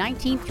 January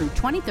 19th through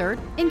 23rd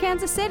in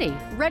Kansas City.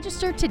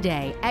 Register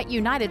today at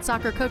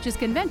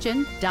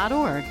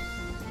unitedsoccercoachesconvention.org.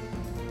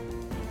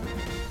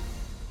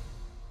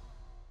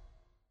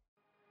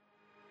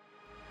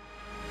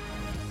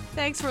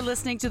 Thanks for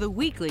listening to the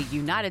weekly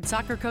United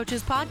Soccer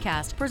Coaches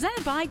podcast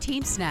presented by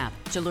Team Snap.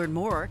 To learn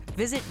more,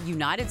 visit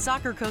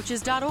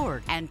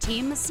unitedsoccercoaches.org and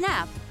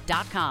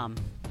teamsnap.com.